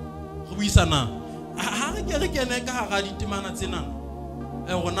go buisana ha re ke kene ka ga ditemana tsena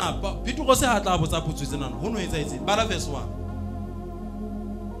gona Peter go se ha tla botsa putso tsena ho no etsa etse bala verse 1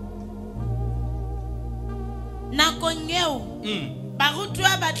 nakong eo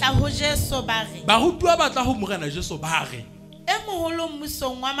barutwa batla ho Jesu ba re barutwa batla ho morena Jesu ba re e moholo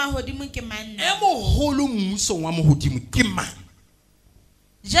mmusong wa mahodimo ke mang e moholo mmusong wa mahodimo ke mang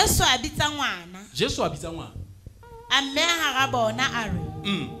Jesu a bitsa ngwana a mme hara bona a re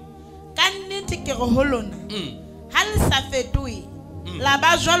ka nnete ke re ho lona ha le sa fetohe la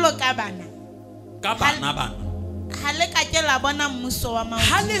ba jwalo ka bana ha le ka ke la bona mmuso wa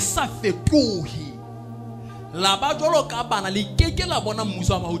mahodimo ha le sa fetohe la ba jwalo ka bana le keke la bona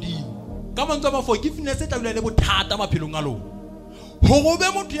mmuso wa mahodimo ka mantswe ba forgiveness e tla bula le bothata maphelong a lona ho go be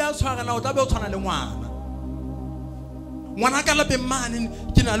motho ya tshwarela o tla be o tshwana le ngwana ka lapeng mane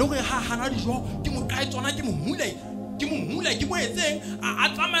ke na le gore ha hana dijo ke mo kae tsona ke mo hula ke mo etseng a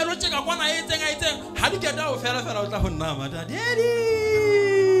tsamaelo tsheka kwana a etseng ha di keta o fela o tla go nna mata daddy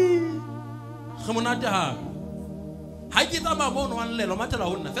ge monate ha ke tsamaya mo no wa nlelo matela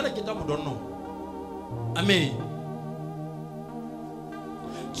ho nna fela ke tla mo donno amen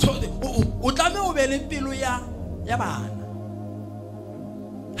so o tla me o be le pelo ya bana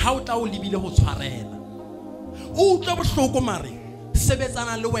ha o tla o libile ho tshwarela o tla bohloko mare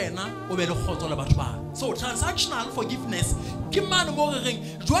sebetsana le wena o be le khotso le batho ba so transactional forgiveness ke mane mo reng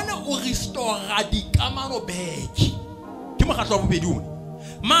jwane o restore dikamano back ke mogatlo wa bobedi one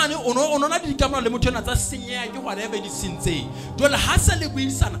mane o nona dikamano le motho ena tsa senyeya ke whatever di sentse jole ha se le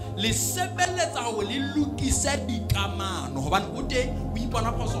buisana le sebeletsa ho le lokisa dikamano hobane o teng o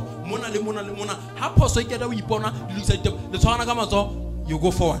ipona phoso mona le mona ha phoso e keda o ipona le lokisa ditaba le tshwana ka matso you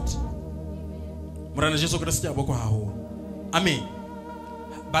go forward morana Jesu Kristo ya boko haholo amen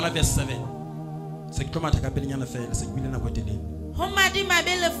bala verse 7 se ke tlo ka pelenyana fela se ke bile nako telele ho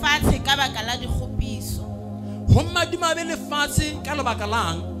madimabe lefatshe ka baka la dikgopiso ho madimabe lefatshe ka lebaka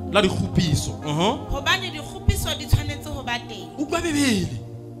lang la dikgopiso hobane dikgopiso di tshwanetse ho ba teng o kwa bebele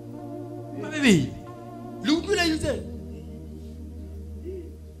le utlwile itse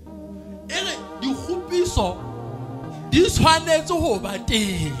ere dikgopiso di tshwanetse ho ba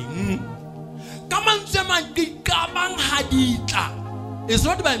teng ka mantswe mang ke ka bang haditla it's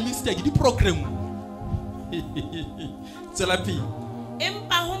not by mistake di program tselapi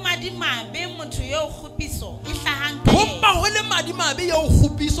empa ho madimabe motho yo kgopiso e hlahang ka yena ho le madimabe yo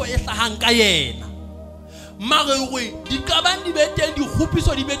kgopiso e hlahang ka yena mare we di ka bang di beteng di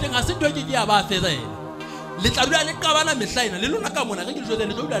kgopiso di beteng ha se ntwe ke ya ba fela le tla dula le ka bana mehlaina le lona ka mona ge ke jwetse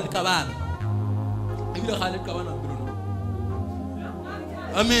le tla dula le ka bana e bile ga le ka bana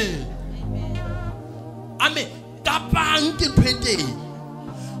amen ka bang ke phete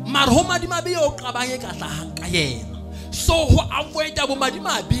mara ho madimabe yo ka bang e ka hlahang ka yena so ho avoid bo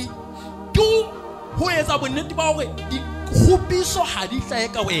madimabe ke ho etsa bonnete ba hore di kgopiso ha di hlae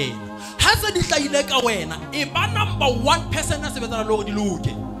ka wena ha se di hlaile ka wena e ba number 1 person a sebetsana le hore di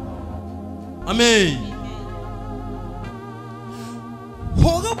loke amen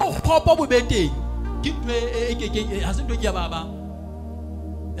hore bo khopa bo beteng ke twe ha se ntwe ke ya baba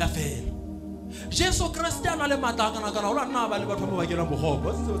ya fela Jesu Kristo ana le matla kana o la nna ba le batho ba bakela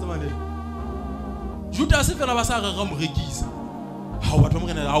bogopo se se mane Judas se fela ba sa ga morekisa ha batho mo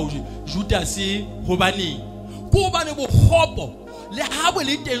kena ha o Judas ho bane go bane bogopo le ha bo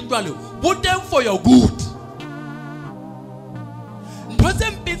le teng jwalo bo teng for your good ntse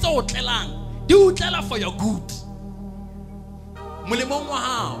mpitsa o tlelang di o tlela for your good molemong wa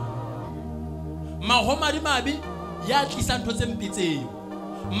hao mahoma di mabi ya tlisa ntho tse mpitseng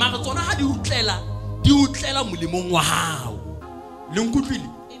mara tsona ha di utlela molemong wa hao le nkutlwile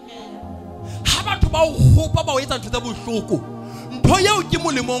ha batho ba o hopa ba o etsa ntho tsa bohloko ntho yeo ke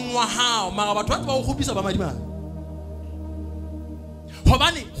molemong wa hao mara batho ba o hopisa ba madimana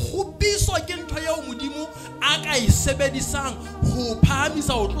hobane kgopiso ke ntho yeo modimo a ka e sebedisang ho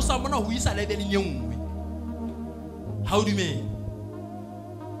phamisa ho tlosa mona ho isa leveleng e nngwe ha o dumela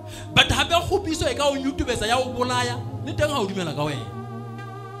but ha be kgopiso e ka o nyutubetsa ya o bolaya le teng ha o dumela ka wena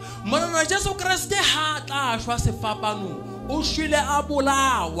Morena Jesu Kriste ha tla shwa sefapano o shwile a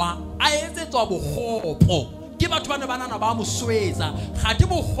bolawa a etsetswa bogopo ke batho bana banana ba mo swetsa ga ke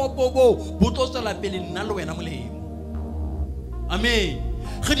bogopo bo tlo tswela pele nna le wena molemo. Amen.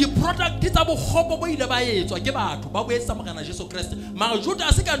 Ge di product tsa bogopo bo ile ba etswa ke batho ba boetsa Morena Jesu Kriste mara juta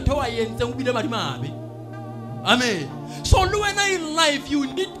a se ka ntho wa yentseng o bile madimabe. Amen. So in life you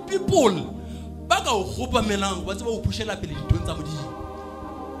need people ba ka o gopa melang ba tseba o pushela pele ditong tsa modimo.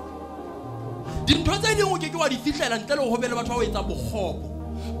 Dintho tse dingwe ke wa di fitlela ntle le go hobela batho ba o etsa bogopo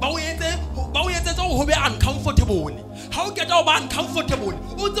ba o etse tsa go be uncomfortable. Ha o keta o ba uncomfortable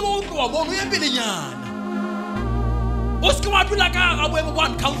o tseba o tloa mo o ye pelenyana o se ke wa dula ka ga boemo bo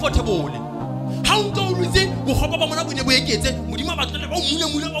uncomfortable. Ha o ntse o lutse bogopo ba mona bo ne bo eketse modimo ba tlele ba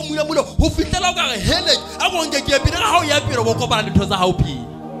mula ho fitlela o ka re hele a go nke ke pele ga o ya pele bo kopana le ntho tsa hao pele.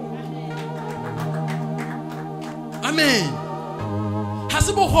 Amen. Ha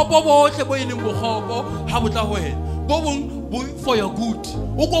se bogopo bohle bo ileng bogopo ha bo tla ho wena bo bong for your good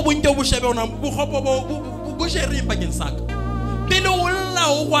o go bonke bo shebe ona bogopo bo shere bakeng saka pele o lla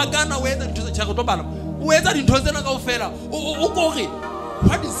o wa kana o etsa dintho tsa go bala o etsa dintho tsena kaofela o go re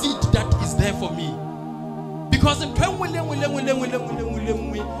what is it that is there for me because in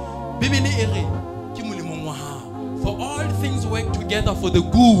Bibele e re ke molemong wa hao for all things work together for the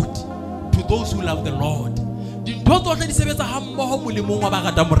good to those who love the Lord. Dintho tsohle di sebetsa ha mmoho molemong wa ba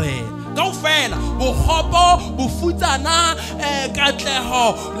rata morena kaofela bogopo bofutsana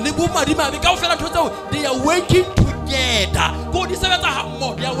katleho le bomadimabe kaofela ntho tseo they are working together go di sebetsa ha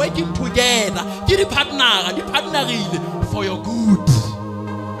mmoho they are working together ke di partnerile for your good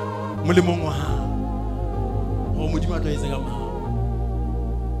molemong wa hao go modimo tlo etsa ka mao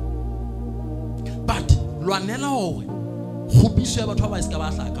but lwanela hore go biswe batho ba se ka ba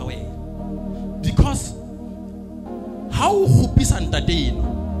hla ka wena because how khupisa ntateno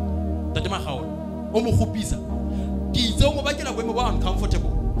tate magaola o mo khupisa ke itse o mo bakela boemo ba uncomfortable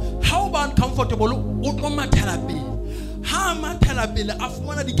how ba uncomfortable o tlo mathela pele ha mathela pele a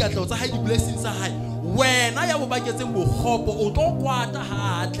fumana dikatleho tsa hae di blessings tsa hae wena ya bo baketseng bogopo o tlo kwata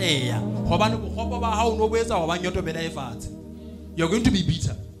ha atleya gobane bogopo ba ha o no boetsa go ba nyoto bela e fatshe you're going to be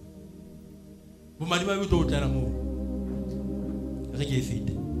bitter bo madima bo tlo tlela mo re ke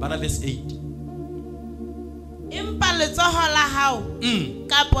fete bana verse 8 Impa letsoho la hao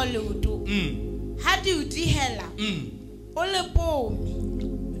kapo leoto ha di o dihela o le pomi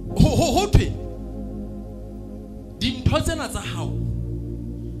ho thwe dintho tsena tsa hao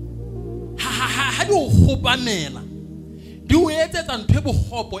ha di o gopanela di o etsetsa ntho e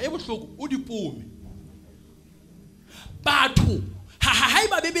bogopo e bohloko o di pomi batho ha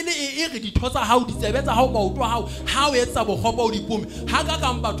iba Bibele e re ditho tsa hao di sebetsa ha o maoto hao ha o etsa bogopo o di pomi ha ka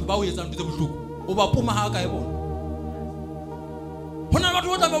kang batho ba o etsa ntho tse bohloko o ba poma ha ka e bona hona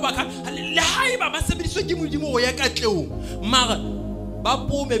batho ba ba ka le haiba ba sebediswe ke modimo go ya katleo mara ba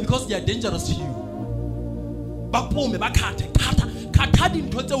pome because they are dangerous to you ba pome ba khatha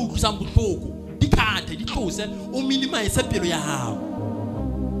dintho tse o tlosang bohloko di khathe di tlose o minimize pelo ya hao.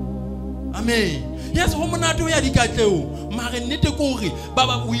 Amen. Yes, ho monate o ya di katleo mara nnete ko re ba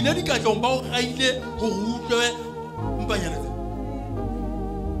o ile di katleo ba o gaile go rutlwe mpanyana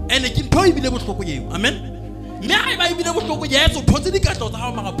ene ke ntho e bile bohloko yeo. Amen. Me a ba ibile bohloko yes o thotse dikatlo tsa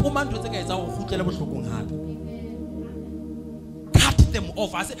hao mara phoma ntho tse ka etsa go khutlele bohlokong hape cut them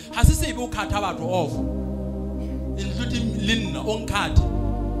off ha se sebe o khatha batho off including linna on cut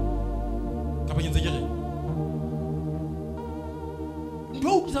ka ba ntse ke re ntho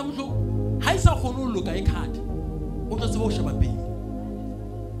o tsa bohloko ha isa khona o loka e cut o tlo tseba o sheba pele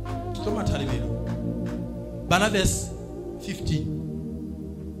tlo mathale belo bana verse 15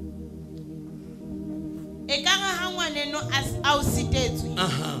 ekanga ha ngwaneno a o sitetswe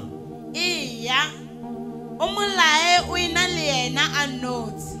iya o molae o ina le yena a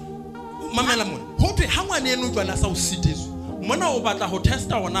notsi mamela mona ho thwe ha ngwaneno jwana sa o sitetswe mona o batla ho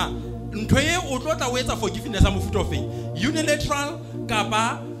testa ona ntho e o tlotla o etsa forgiveness a mofuta of unilateral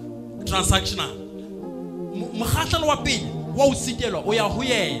kapa transactional mogatlalo wa pele wa o sitelwa o ya ho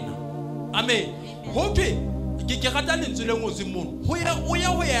yena. Amen. Ho thwe ke rata lentswe le ngotse mono o ya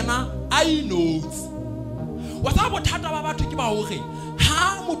ho yena I knows wa sa bothata ba batho ke ba hore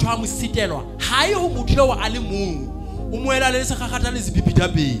ha motho a mo sitelwa ha e ho motho o a le mong o moela le se gagata le sebipita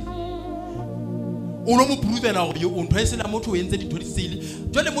pele o no mo pruvela gore o ntho e se la motho o entse ditho di sele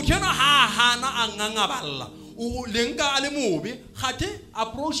jole motho ena ha hana a ngangaballa o lenka a le mobe gate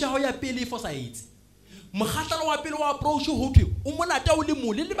approach ya ya pele for sides mogatlalo wa pele wa approach ho thwe o molata o le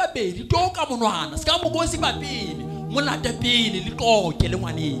mole le babedi to ka monwana se ka mogosi ba pele molata pele le qoke le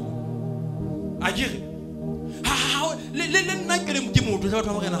ngwaneng a dire le nna ke le ke motho le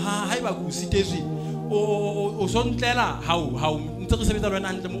batho ba rena ha e ba go sitetswe o sontlela how ntse re sebetsa le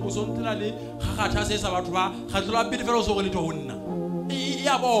wena ntle mo o sontlela le gagatha se sa batho ba gatlola pele fela o so go le tona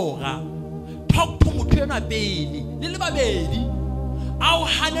ya boga talk to motho yena pele le babedi ao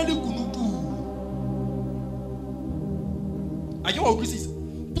hana le kunutu a ke wa utlwisisa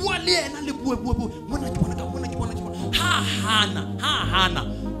bua le yena le bua mona ke bona ha hana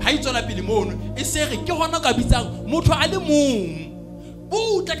ha itsola pele mono e sere ke hona ka bitsang motho a le mong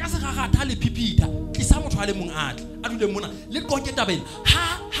butla ka segagatha le phipita tlisa motho a le mong a dule mona le qoke tabeng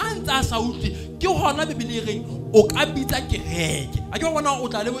ha ntsa sa utlwe ke hona bebele e reng o ka bitsa kereke a ke bona o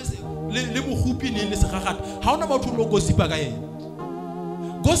tla le mogopi ne le segagatha ha ona motho lo gossipa ka yena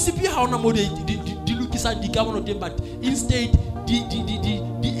gossipi ha ona mo di lokisa dikamano teng but instead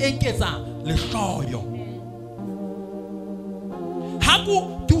di eketsa le hloyo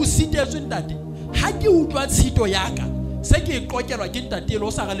hako ke o sitetswe ntate ha ke utlwa tshito yaka se ke qokelwa ke ntate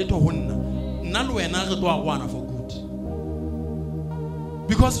lo sa ga letho ho nna le wena re tloa gwana for good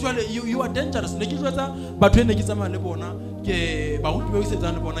because you are dangerous le ke jwetsa batho ene ke tsama le bona ke ba go tlo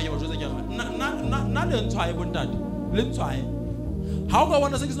isetsa le bona ke ba jwetsa ke na le ntshwae bontate le ntshwae ha o ka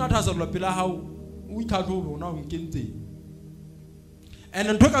bona se ke sena thaselwa pela hao o itlhatlo bona o nkentse and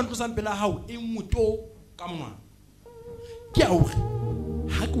ntho ka ntlo sa pela hao e moto ka mona ke a hore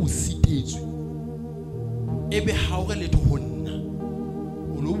ha ke o sitetswe ebe ha o re letho ho nna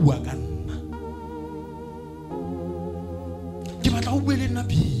o lo bua ka nna ke batla o bue le nna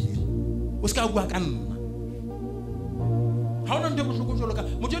pele o ska bua ka nna ha ona ntwe bohloko jolo ka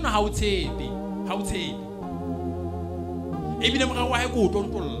motho yena ha o tshepe ebile mora wa he ko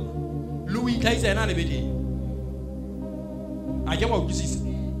tontolla le o itlhaisa yena le bedi a ke wa utlwisisa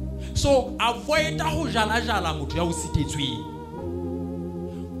so avoid ho jala motho ya o sitetsweng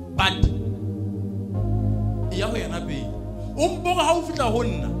but ya ho yana be o mboga ha o fitla ho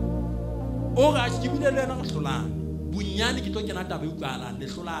nna o ga ke bile le yena go hlolana bunyane ke tlo kena taba e utlwalang le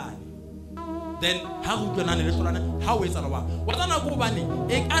hlolane then ha go utlwana le hlolane ha o etsa wa tsana go bane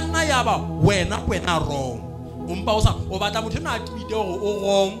e ka nna ya ba wena wrong umpa o sa o batla motho na atibide gore o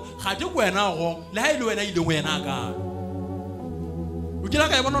wrong ga te wena wrong le ha ile wena ile wena ka o kila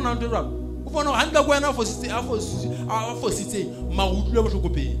ka e bona na ntwe jwa o bona ha nka wena a fositse ma utlwe bohloko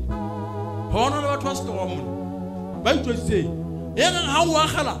pele hona le batho ba storm ba utlwetse e reng ha o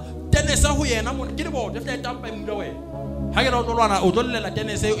agala tennis ho yena mo ke le bote fela tampa e mule wena ha ke ra o tlolwana o tlollela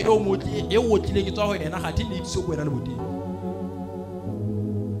tennis e o motli e o tlile ke tswa ho yena ga ti le ditso go yena le boteng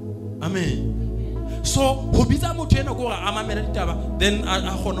amen so ho bitsa motho ena go ga amamela ditaba then a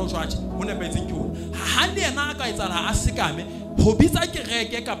gona o tshwatse ho ne ba itseng ke ho ha le yena a ka etsala a sekame ho bitsa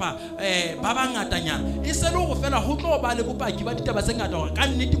kereke kapa ba bangatanyana e se le go fela ho tlo ba le bopaki ba ditaba tse ngata gore ka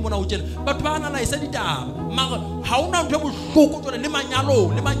nnete mona o tjena batho ba ana isa ditaba mara ha ona ntwe bohloko tsone le manyalo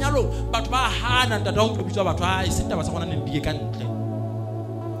batho ba hana ntata ho tobitswa batho ha se ditaba sa gona ne di ka ntle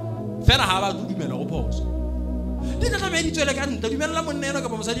fela ha ba dumela go phoso di tla me di tswele ka ntle dumela monnena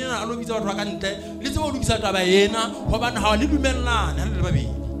kapa mosadi ena a lo bitsa batho ba ka ntle le tsebo o lokisa taba ena ho bana ha le dumellana le babedi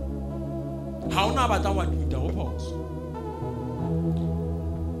ha ona batla wa dita go phoso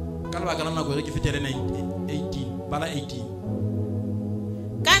kana ba kana nako re ke fetele 18 bala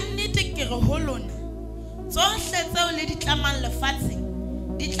 18 ka nnete ke re ho lona tsohle tseo le di tlamang lefatsheng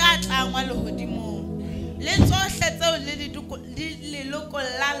di tla tlangwa le hodimo le tsohle tseo le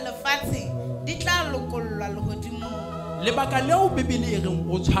lokollang lefatsheng di tla lokollwa le hodimo le baka leo bibele e reng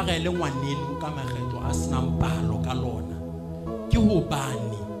o tshwarele ngwaneno ka magetlo a senang palo ka lona ke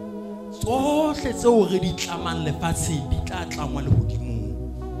hobane tsohle tseo re di tlamang lefatsheng di tla tlangwa le hodimo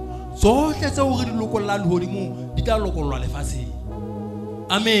tsohle tseo re di lokollang le hodimo di tla lokollwa lefatsheng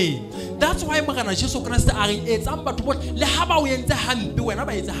amen that's why magana Jesu Christ a re etsang batho bohle le ha ba o entse hampe wena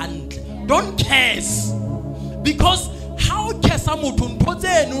ba etse hantle don't curse because how kesa motho ntho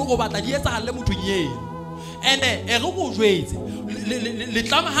tseno o batla di etsa halle motho nyeno ene e re go jwetse le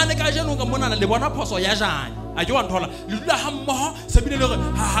tlamahane ka jeno ka mona le bona phoso ya jane a ke wa nthola le dula ha mmoho se bile le re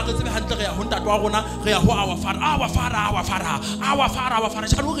ha re tsebe hantle re ya ho ntate wa rona re ya ho awa fara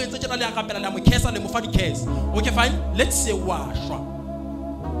jalo re etse tsena le ya kapela le mo kesa le mo fa di case okay fine let's say wa shwa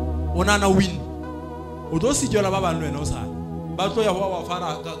ona na win o do si jola ba bang le wena o sa ba tlo ya ho awa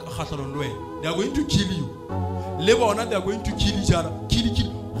fara khatlano le wena they are going to kill you le bona they are going to kill each other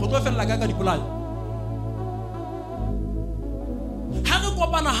kill go tlo fela ka dipolai ha re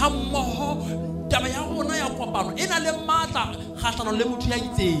kopana ha mmoho taba ya rona ya kopano ena le matla khatlano le motho ya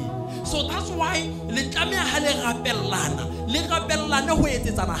itseng so that's why le tlameha ha le rapellana ho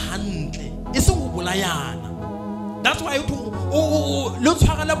etsetsana hantle e se go bolayana that's why le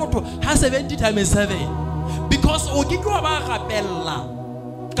tshwarela motho ha 70 times 7 because o ke tloa ba rapella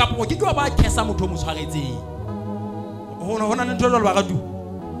kapo o ke tloa ba kesa motho mo tshwaretseng hona le ntho le ba ratu.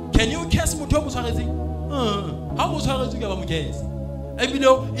 Can you kiss motho mo tshwaretseng? Ha mo tshwaretse ke ba mo kesa ebile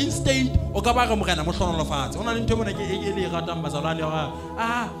instead o ka ba re morena mo hlonolofatse hona le ntho mona ke e le ratang bazalwane ga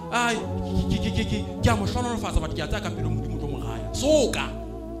ke a mo hlonolofatsa batho ke a tsaka pele motho mo raya soka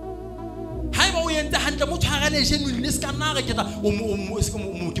ha ba o yente hantle mo tshwarele genuine ska nna re ke ta o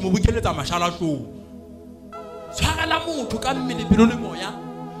mo bukeletsa mashala hlo tshwarela motho ka mmele pelo le moya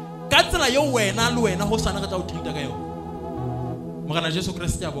ka tsela yo wena le wena ho sana re tla o treata ka yona morena Jesu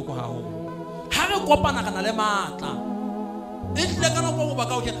Kriste ya boko ha ho ha re kopana kana le matla e tle kana go ba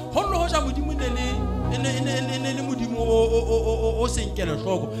ka o ke honno ho ja modimo le modimo o senkele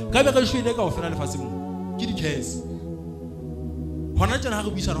hloko ka be re shwele ka o fela le fasimo ke di case hona tsena ha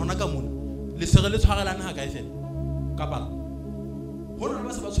re buisana hona ka mona le sere le tshwarelana ha ka e fela ka pala hona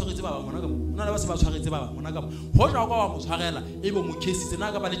ba se ba tshwaretse ba ba mona ka mona le ba se ba tshwaretse ba ba mona ka ho ja kwa wa mo tshwarela e bo mo case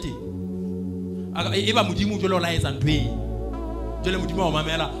tsena ka ba le teng e ba modimo jo lo la etsa ntwe jole modimo wa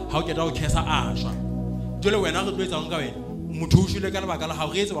mamela ha o keta o kesa a shwa jole wena re tlo etsa ka wena motho o shwele ka lebaka la ha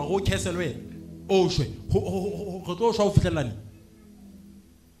re etsa ba go kese le wena o shwe go tlo shwa o fitlhelane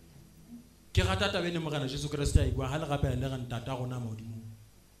ke rata tabene morena Jesu Kriste a igwa ha le gape le ga ntata rona modimo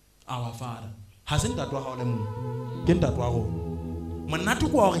our father ha se ntata wa ga o le mo ke ntata wa go monate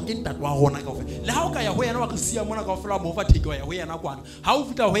kwa gore ke ntata wa gona ka ofela le ha o ka ya ho yena wa re sia mona ka ofela mo fa take wa ya ho yena kwana ha o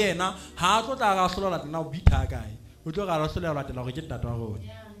fitla ho yena ha tlo tla ga hlola tla o bitha kae o tlo ga la hlola latela gore ke ntata wa gona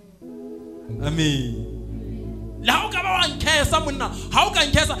amen la ha o ka ba wa nkesa monna ha o ka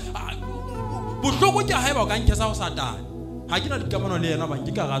nkesa bohloko ke ha ba o ka nkesa ho satane ha ke na dikamano le yena ba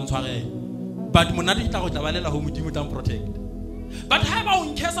ke ka ga ntshwarela but monate tla go tla balela ho modimo tla protect but ha ba o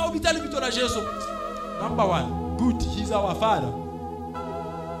nkesa o bitsa le bitso la Jesu number 1 good he's our father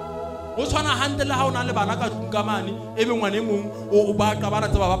o tshwana handle le ha o na le bana ka tlunkamane ebe ngwane mong o ba ka bana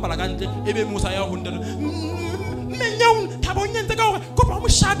tsa ba bapala ka ntle ebe musa ya ho ndelo menyaun Thabang nyentse ka hore kopa mo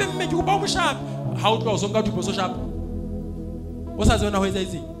shabe mme ke kopa mo shabe ha o tlo so nka thupo so shabe o sa tsena ho etsa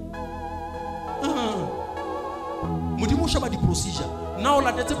itse modimo shaba di procedure na o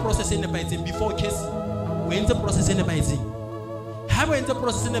latetse process ene ba itseng before case o entse process ene ba itseng ha ba entse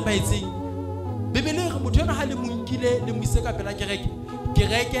process ene ba itseng bebele re motho yona ha le monkile le mo ise ka pela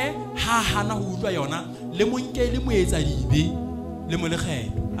kereke ha hana ho utlwa yona le monke le moetsa dibe le mo le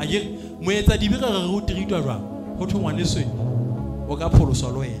kgetho a dire moetsa dibe re o tiritwa jwang ho thongwa le swe o ka pholosa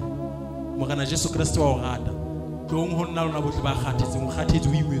lo yena morena Jesu Kriste wa o rata tlong ho nna lona botle ba kgathetseng o kgathetse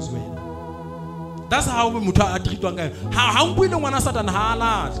o imetswe wena that's how motho a tiritwang ka ha o buile ngwana satana ha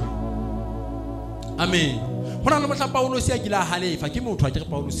lahle amen hona le motla Paulo se a kila halefa ke motho a ke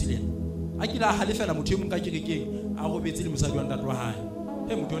Paulo silena a kila halefela motho e mong ka kerekeng a go betse le mosadi wa ntate wa hae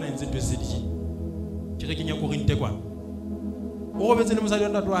e motho ona entse ntwe sediki kerekeng ya Korinte kwa o go betse le mosadi wa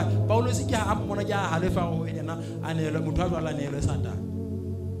ntate wa hae Paulo se ke a mmona ke a halefa go yena a ne le motho a jwala ne le satana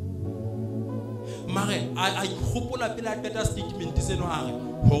mare a ikgopola pele a beta statement seno a re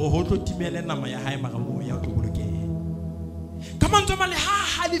hore ho tlo timele nama ya hae mara mo ya tlo boloke ka mantswe male ha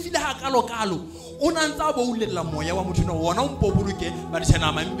halefile ha kalo o na ntse a bo ulela moya wa motho no wona o mpo boloke ba di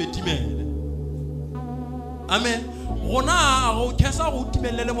tshena ma mpe timele amen rona go kesa go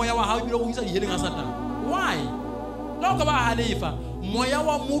timelele moya wa hao bile go isa diheleng a satana why la ka ba halefa moya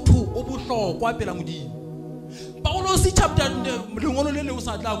wa motho o bohlokwa pela modimo Paulo si chapter lengolo le le o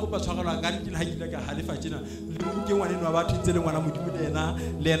sa tla go pa tshwarela ka ntile ha ile ka halefa tjena le nke ngwane no ba thintse le ngwana modimo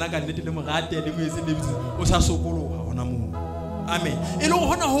le ena ka nnete le morate le mo etse le bitse o sa sokoloha hona mo amen e le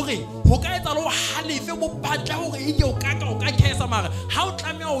hona hore ho ka etsa lo halefe bo batla hore e ke o ka kesa mara ha o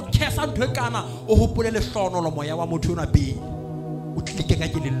tlamea o kesa ntwe kana o hopole le hlono lo moya wa motho ona pele o tlike ka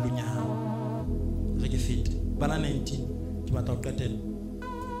ke le llunya re ke fete bana 19 ke batla o qetela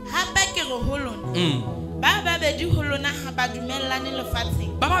hape ke re ho lona ba babedi ho lona ha ba dumellane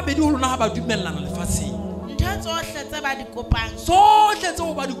lefatsheng ba babedi ho lona ha ba dumellana lefatsheng ntho tsohle tse ba di kopang sohle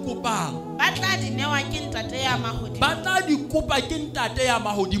tseo ba di kopang ba tla di newa ke ntate ya mahodimo ba tla di kopa ke ntate ya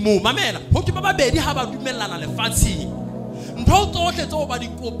mahodimo mamela ho ke ba babedi ha ba dumellana lefatsheng ntho tsohle tseo ba di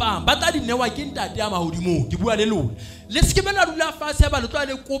kopang ba tla di newa ke ntate ya mahodimo ke bua le lona le skebela dula fatshe ba le tla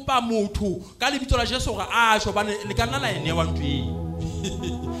le kopa motho ka lebitso la Jesu ga a sho ba le kana la ene wa ntwe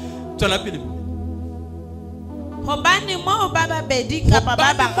tsela pele hobane mo ba babedi kapa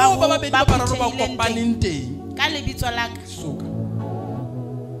ba bararo ba kopaneng teng ka lebitso la ka suka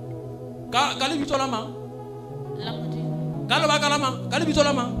ka lebitso la mang la modimo ka lebaka la mang ka lebitso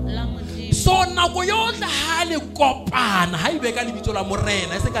la mang la modimo so nako yohle ha le kopana ha ibe ka lebitso la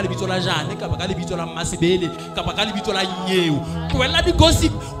morena se ka lebitso la Jane ka ba ka lebitso la Masibele ka ba ka lebitso la Nyeu tlohella di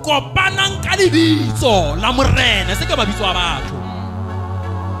gossip kopanang ka lebitso la morena se ka mabitso a batho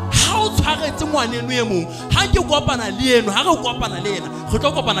ha o tshwaretse ngwaneno e mong ha ke kopana le eno ha re kopana le ena re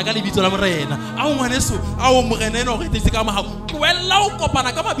tlo kopana ka lebitso la morena a o ngwaneso a o moreneno re tse ka mahao tlohella o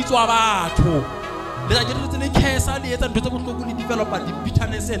kopana ka mabitso a batho le ga ke le kesa le etsa ntho tse bohloko le developer the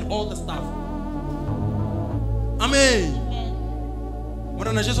bitterness and all the stuff. Amen.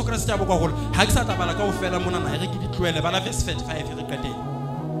 Morena Jesu Christ ya bokwa hole ha ke sa tabala ka o fela mona na re ke ditloele bala verse 45 re qeteng.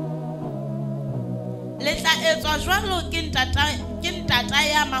 Le tla etswa jwalo ke ntata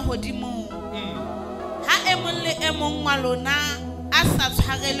ya mahodimong. Ha e mong le e mong wa lona a sa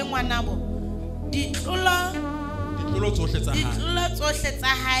tshwarele ngwanabo ditlolo tsohle tsa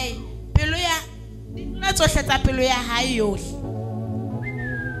hae pelo ya tsohle tsa pelo ya hae yohle.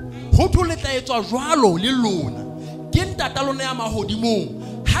 Ho thu le tla etswa jwalo le lona ke ntata lona ya mahodimong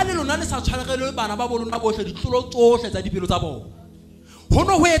ha le lona le sa tshwarele bana ba bolona bohle ditlolo tsohle tsa dipelo tsa bona. Ho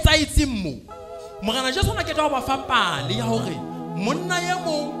no ho etsa itsimmo morena Jesu na ke tla ba fa pale ya hore monna ye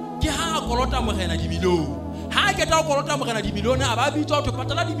mong ke ha a kolota morena dimilione ha ke tla kolota morena dimilione a ba bitsa ho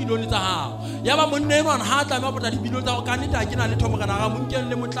patala dimilione tsa hao ya ba monna eno ana ha tla me patala dimilione tsa go ka neta ke na le thomogana ga monkeng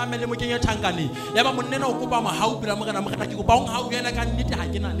le motlamele mo kenya thankane ya ba monna ena o kopa mahau pela morena ke kopa o ngau yena ka nnete ha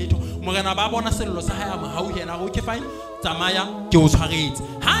ke na letho morena ba bona sello sa hae mahau yena go ke fine tsamaya ke o tshwaretse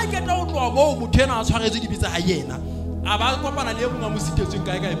ha ke tla o tloa mo motho ena a tshwaretse dibitsa ha yena a ba kopana le monga mositetsweng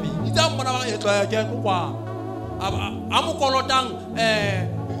kae kae pele itsa mona ba etlo ya ke kwa a mo kolotang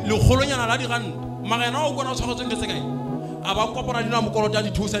le kgolonyana la diranta magena o bona tshwaretseng ke se kae a ba kopana dina mo kolota di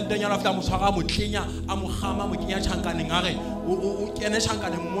 2 senteng ya lafta mo tshwara mo tlenya a mo gama mo kenya thankaneng a re o kene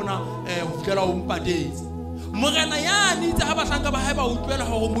thankaneng mona ho fitlela o mpatetse morena ya ni tsa ba hlanka ba hae ba utlwela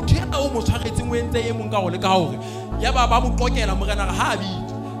hore motho ya o mo tshwaretseng o entse e mong ka go le ka hore ya ba mo qokela morena ga ha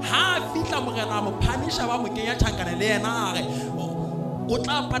bitse ha fitla morena mo phanisha ba mo kenya thankane le yena re o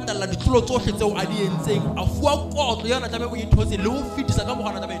tla patalla ditlolo tsohle tseo a di entseng a fuwa kotlo yona tlabe o ithotse le o fitisa ka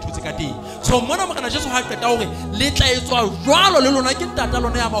mogana tlabe ithotse ka teng so mona morena Jesu ha qeta hore le tla etswa jwalo le lona ke ntata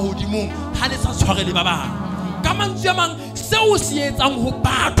lona ya mahodimong ha le sa tshwarele ba bang ka mantswe a mang seo se etsang ho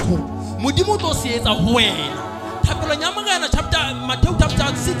batho modimo tlo se etsa ho wena thapelo ya morena chapter Matthew chapter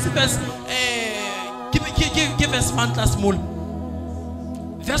 6 verse give us mantla small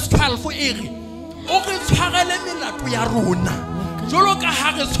verse 12 ere o re tshwarele melato ya rona jolo ka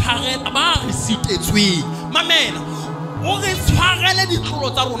ha re tshwarela ba re sitetsweng mamela o re tshwarele ditlolo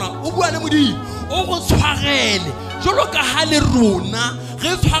tsa rona o bua le modimo o go tshwarele jolo ka ha le rona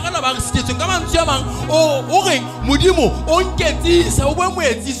re tshwarela ba re sitetsweng ka mantswe a mang o re modimo o nketsise o bue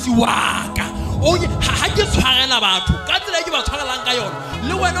moetsisi wa ka o ha ke tshwarela batho ka tsela ke ba tshwarelang ka yona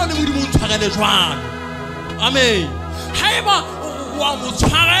le wena o le modimo o tshwarele jwalo amen haeba wa mo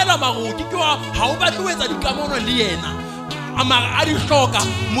tshwarela maroki ke wa ha o batla o etsa dikamano le yena amara a di hloka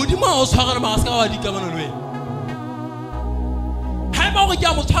modimo o tshwarela maska wa dikamano le wena haeba o ke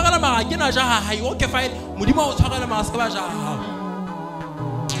a mo tshwarela mara ke na ja ha hae okay fine modimo o tshwarela maska ba ja ha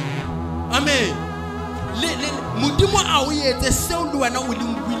amen le modimo a o etse seo le wena o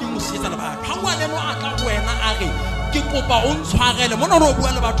leng willing o se etsa le batho ha ngwana no a tla go wena a re ke kopa o ntshwarele mona no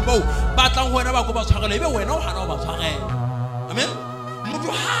bua le batho bao ba tlang go wena ba kopa tshwarele ebe wena o hana o ba tshwarela amen.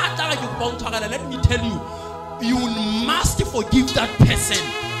 Let me tell you, you must forgive that person.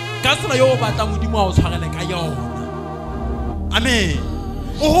 Amen.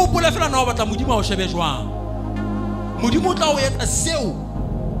 Oh, pour la faire na ba tla modimo o shebe jwang. Modimo tla o etsa seo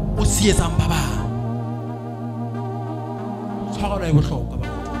o se etsang ba ba. Tshwarela e bohlokwa ba.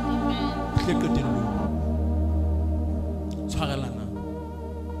 Hleketelo. Tshwarelana.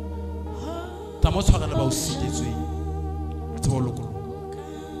 Tamo tshwarela ba o sitetsweng. Tsoloko.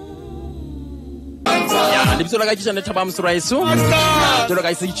 Lebitso la ka ke Jane Thabang Msraiso jolo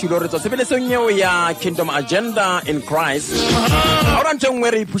ka ise itshilo re tswa sebeletsong eo ya Kingdom Agenda in Christ ahora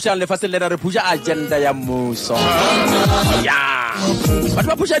ntengwe re ipusha le fase le re pusha agenda ya mmuso ya batho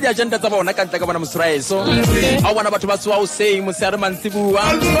ba pusha di agenda tsa bona ka ntle ka bona Msraiso a bona batho ba tswa o sei mo se re mantsibua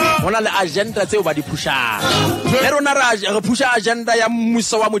hona le agenda tseo ba di pusha le rona re pusha agenda ya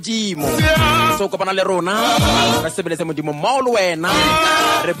mmuso wa modimo so kopana le rona re sebeletse modimo mo le wena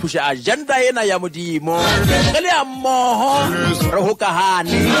re pusha agenda ena ya modimo re le ammoho re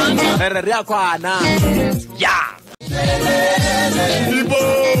hokahane re a kwana ya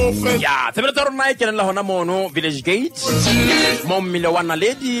tsebetso tsa rona e kenella hona mono Village Gate mo mmile wa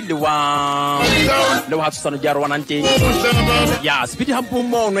Naledi le wa Hatsosane di arwana nteng ya speed hump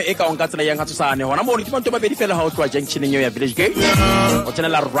mono e ka onka tsela yang Hatsosane hona mono ke banto ba bedi fela ha o tloa junction eo ya Village Gate o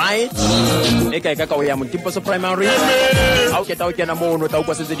tsenela right e ka o ya Montimposo Primary ha o keta o kena mono ta o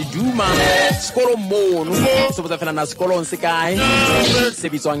kwa setse di duma sekolo mono se botsa fela na sekolo se kae se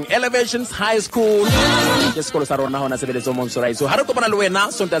bitswang Elevations High School ke sekolo sa rona hona sebeletso mo Msorai so ha re kopana le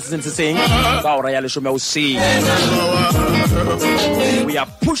wena sonta se seng ka ora ya leshome o se we are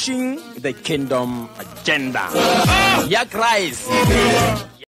pushing the kingdom agenda ya Christ